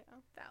 Yeah.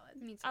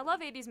 Valid. Me too. I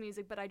love 80s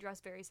music, but I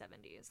dress very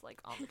 70s, like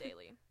on the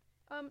daily.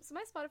 So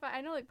my Spotify,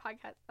 I know like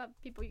podcast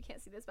people, you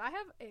can't see this, but I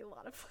have a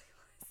lot of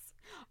playlists.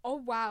 Oh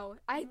wow.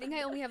 I think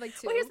I only have like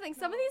 2. Well, here's the thing.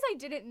 Some of these I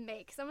didn't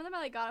make. Some of them I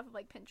like got off of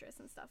like Pinterest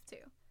and stuff too.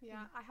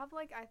 Yeah, I have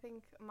like I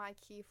think my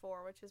key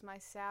 4, which is my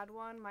sad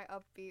one, my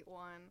upbeat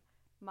one,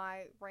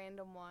 my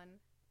random one,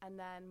 and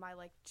then my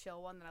like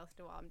chill one that I listen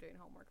to while I'm doing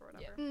homework or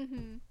whatever. Yeah.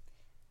 Mm-hmm.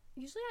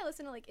 Usually I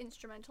listen to like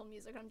instrumental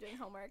music when I'm doing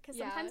homework because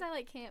Yeah. sometimes I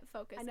like can't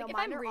focus. I know like, if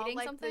mine I'm are reading all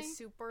like something. the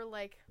super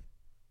like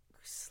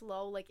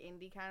slow like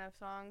indie kind of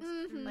songs.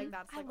 Mhm. Like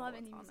that's like I love all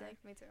that's indie on there. music.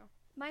 Me too.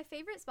 My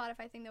favorite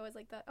Spotify thing though is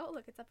like the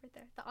look, it's up right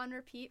there, the on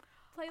repeat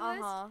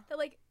playlist. Uh-huh. That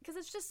like because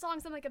it's just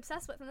songs I'm like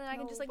obsessed with, and then I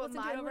can just like but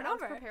listen to it mine over when and I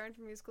was over. preparing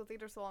for musical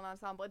theater solo and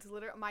ensemble, it's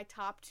literally my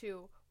top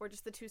 2 were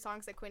just the 2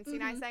 songs that Quincy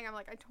and I Mhm. sang. I'm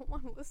like, I don't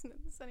want to listen to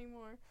this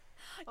anymore.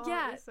 Oh,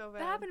 Yeah, it was so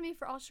bad. that happened to me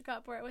for All Shook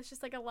Up, where it was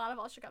just like a lot of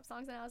All Shook Up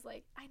songs, and I was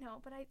like, I know,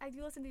 but I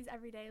do listen to these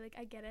every day. Like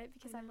I get it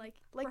because I'm like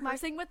Like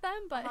rehearsing with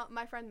them, but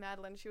my friend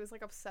Madeline, she was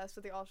like obsessed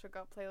with the All Shook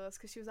Up playlist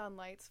because she was on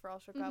Lights for All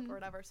Shook Up or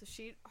whatever. So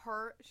she's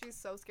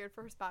so scared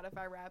for her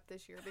Spotify Wrap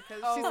this year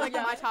because she's like,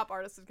 yeah. my top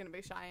artist is gonna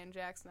be Cheyenne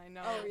Jackson. I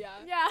know. Oh yeah.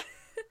 yeah.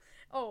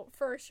 Oh,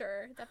 for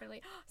sure,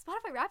 definitely.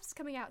 Spotify Wraps is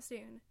coming out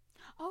soon.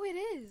 Oh, it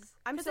is.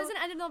 I'm Because so. it's an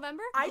end of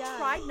November. I Yeah.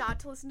 tried not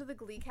to listen to the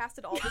Glee cast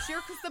at all this year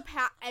because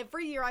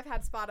every year I've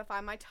had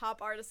Spotify, my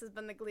top artist has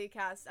been the Glee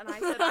cast, and I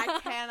said I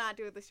cannot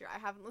do it this year. I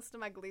haven't listened to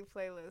my Glee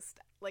playlist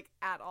like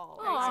at all.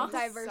 Aw. I'm Some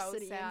so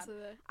diversity sad. into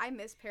the. I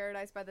miss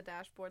Paradise by the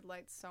Dashboard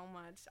Lights so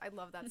much. I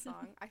love that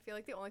song. I feel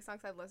like the only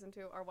songs I've listened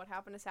to are What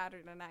Happened to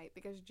Saturday Night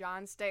because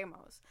John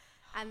Stamos,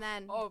 and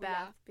then Oh, Beth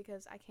yeah.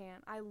 because I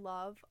can't. I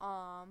love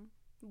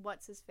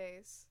what's his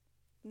face,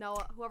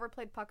 Noah, whoever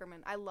played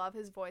Puckerman. I love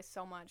his voice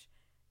so much.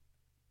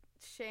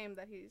 Shame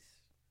that he's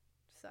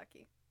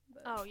sucky.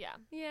 But Oh yeah,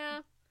 Yeah,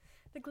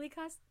 the Glee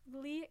cast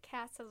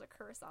has a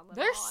curse on them.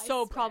 they're all, I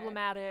so swear.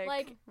 problematic.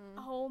 Like, Mhm.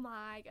 oh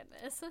my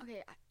goodness.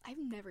 Okay, I've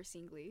never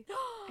seen Glee.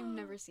 I've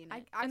never seen it.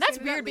 I've and that's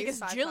seen it at weird least because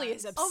 5 Jilly times.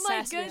 is obsessed Oh my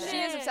with goodness. it.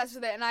 She is obsessed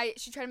with it, and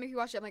she tried to make me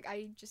watch it. I'm like,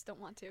 I just don't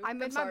want to. I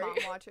made I'm my sorry. mom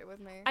watch it with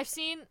me. I've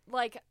seen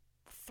like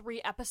 3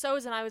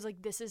 episodes, and I was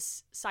like, "This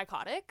is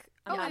psychotic.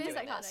 I'm Oh, not it is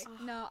doing psychotic. this.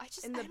 No, I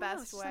just In the I don't know,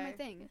 best it's just not my way.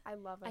 thing. I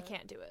love it. I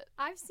can't do it."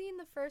 I've seen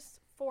the first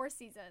 4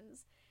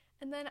 seasons,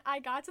 and then I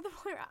got to the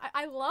point where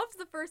I loved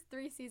the first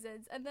 3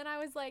 seasons, and then I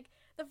was like,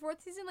 the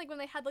 4th season, like when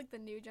they had like the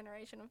new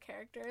generation of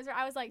characters, where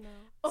I was like, No.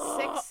 "Ugh,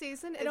 6th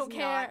season is don't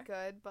care." not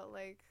good, but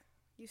like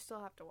you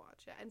still have to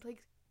watch it. And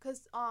like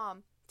cuz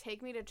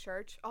Take Me to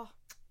Church. Oh.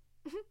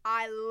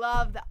 I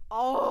love that.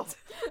 Oh.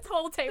 this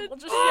whole table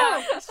just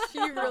Yeah, she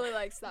really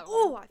likes that one.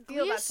 Oh, I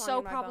feel Glee that is song so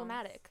in my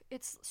problematic.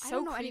 It's so I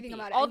don't know creepy. anything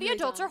about it. All I the really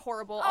adults don't. are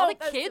horrible. Oh, All the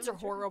that's kids are super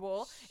true.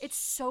 horrible. It's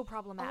so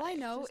problematic. All I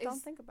know Just is don't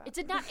think about It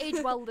did not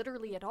age well,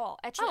 literally at all.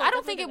 Actually, Oh, I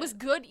don't definitely think it was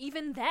didn't. good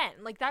even then.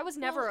 Like that was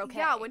never Well, okay.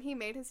 Yeah, when he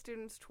made his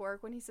students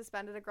twerk, when he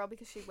suspended a girl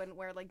because she wouldn't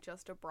wear like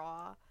just a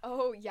bra.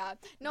 Oh yeah.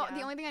 No, the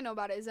Yeah. only thing I know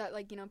about it is that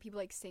like people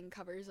like sing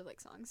covers of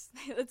like songs.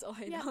 That's all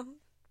I Yeah. know.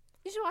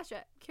 You should watch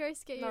it. Curious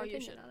to get No, your you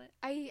opinion should. on it.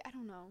 I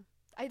don't know.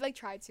 I like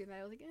tried to, and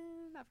I was like,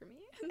 not for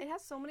me. It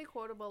has so many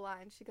quotable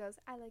lines. She goes,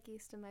 "I like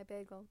yeast in my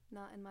bagel,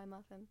 not in my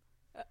muffin."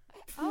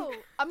 Oh,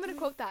 I'm gonna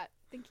quote that.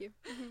 Thank you.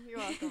 You're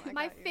welcome. I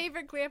My got you.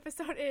 favorite Glee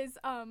episode is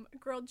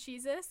grilled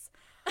cheeses.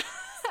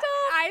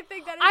 I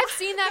think that is I've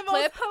seen that the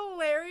clip. most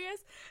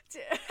hilarious.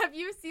 Have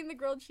you seen the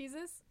grilled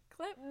cheeses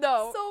clip?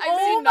 No, So- I've oh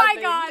seen my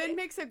nothing. God. Then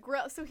makes a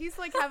grill. So he's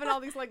like having all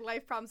these like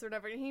life problems or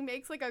whatever, and he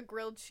makes like a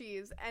grilled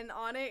cheese, and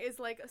on it is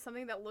like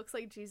something that looks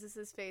like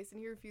Jesus's face, and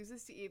he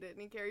refuses to eat it, and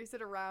he carries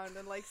it around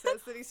and like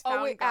says that he's found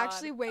Oh wait, God.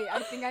 actually, wait. I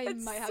think I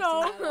It's might have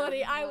so seen that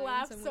funny. I online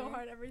laugh so somewhere.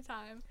 hard every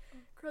time.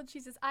 Grilled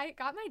cheeses. I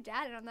got my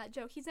dad in on that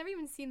joke. He's never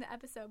even seen the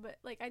episode, but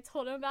like I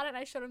told him about it and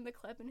I showed him the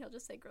clip and he'll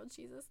just say grilled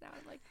cheeses now.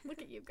 I'm like, look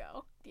at you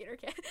go, theater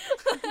kid.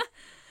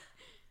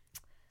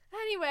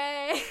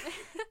 Anyway,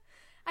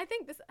 I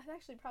think this has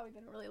actually probably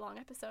been a really long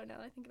episode now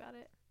that I think about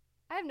it.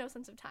 I have no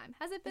sense of time.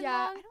 Has it been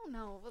Yeah, long? I don't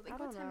know. What, like, I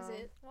what don't time know. is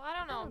it? Well, I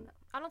don't know.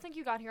 I don't think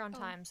you got here on Oh.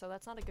 time, so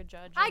that's not a good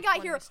judge. I of got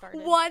when here we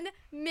started. 1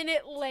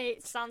 minute late.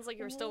 It sounds like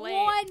you were still late.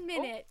 1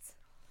 minute.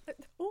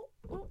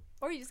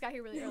 Or you just got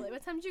here really early.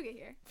 What time did you get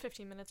here?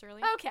 15 minutes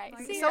early. Okay.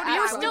 Like, See, so I-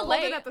 you were we still pulled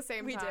late. it at the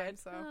same We time. did.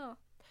 So Oh.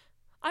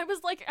 I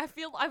was like,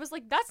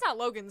 that's not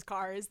Logan's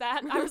car. Is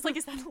that? I was like,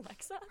 is that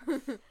Alexa?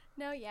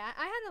 No, yeah.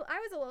 I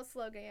was a little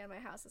slow getting out of my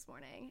house this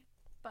morning,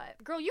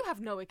 but Girl, you have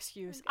no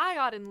excuse. I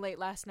got in late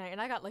last night and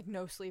I got like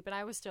no sleep and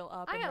I was still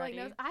up I and got ready.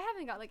 like no. I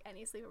haven't got like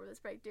any sleep over this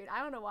break, dude.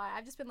 I don't know why.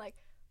 I've just been like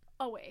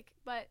awake,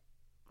 but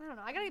I don't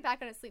know. I gotta get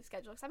back on a sleep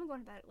schedule because I've been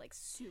going to bed at like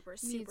super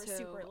Me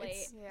too. late.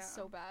 It's Yeah.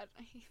 so bad.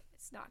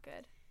 It's not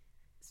good.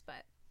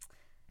 But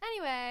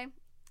anyway,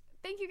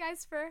 thank you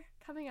guys for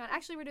coming on.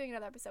 Actually, we're doing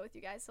another episode with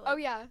you guys. So like, Oh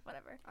yeah.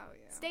 whatever. oh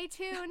yeah. Stay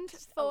tuned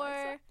Just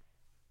for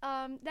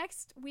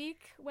next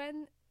week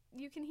when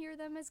you can hear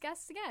them as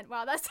guests again.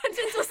 Wow, that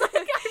sentence was like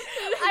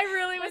I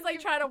really was like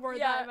trying to word that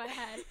Yeah. in my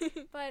head.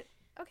 But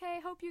okay,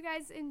 hope you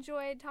guys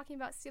enjoyed talking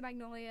about Steel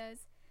Magnolias.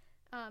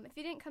 If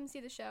you didn't come see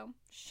the show,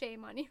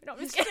 shame on you. No, I'm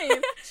just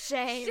kidding.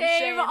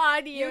 Shame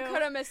on you. You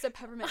could have missed a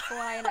peppermint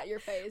flying at your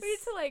face. We need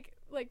to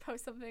like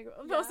post something,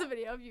 post a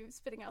video of you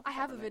spitting out. The I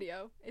have a peppermint.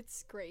 video.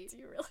 It's great. Do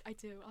you really? I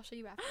do. I'll show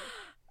you after.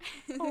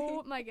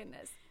 Oh my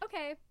goodness.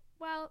 Okay,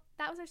 well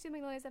that was our Steel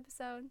Magnolias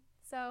episode.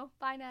 So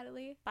bye,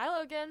 Natalie. Bye,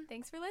 Logan.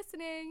 Thanks for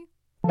listening.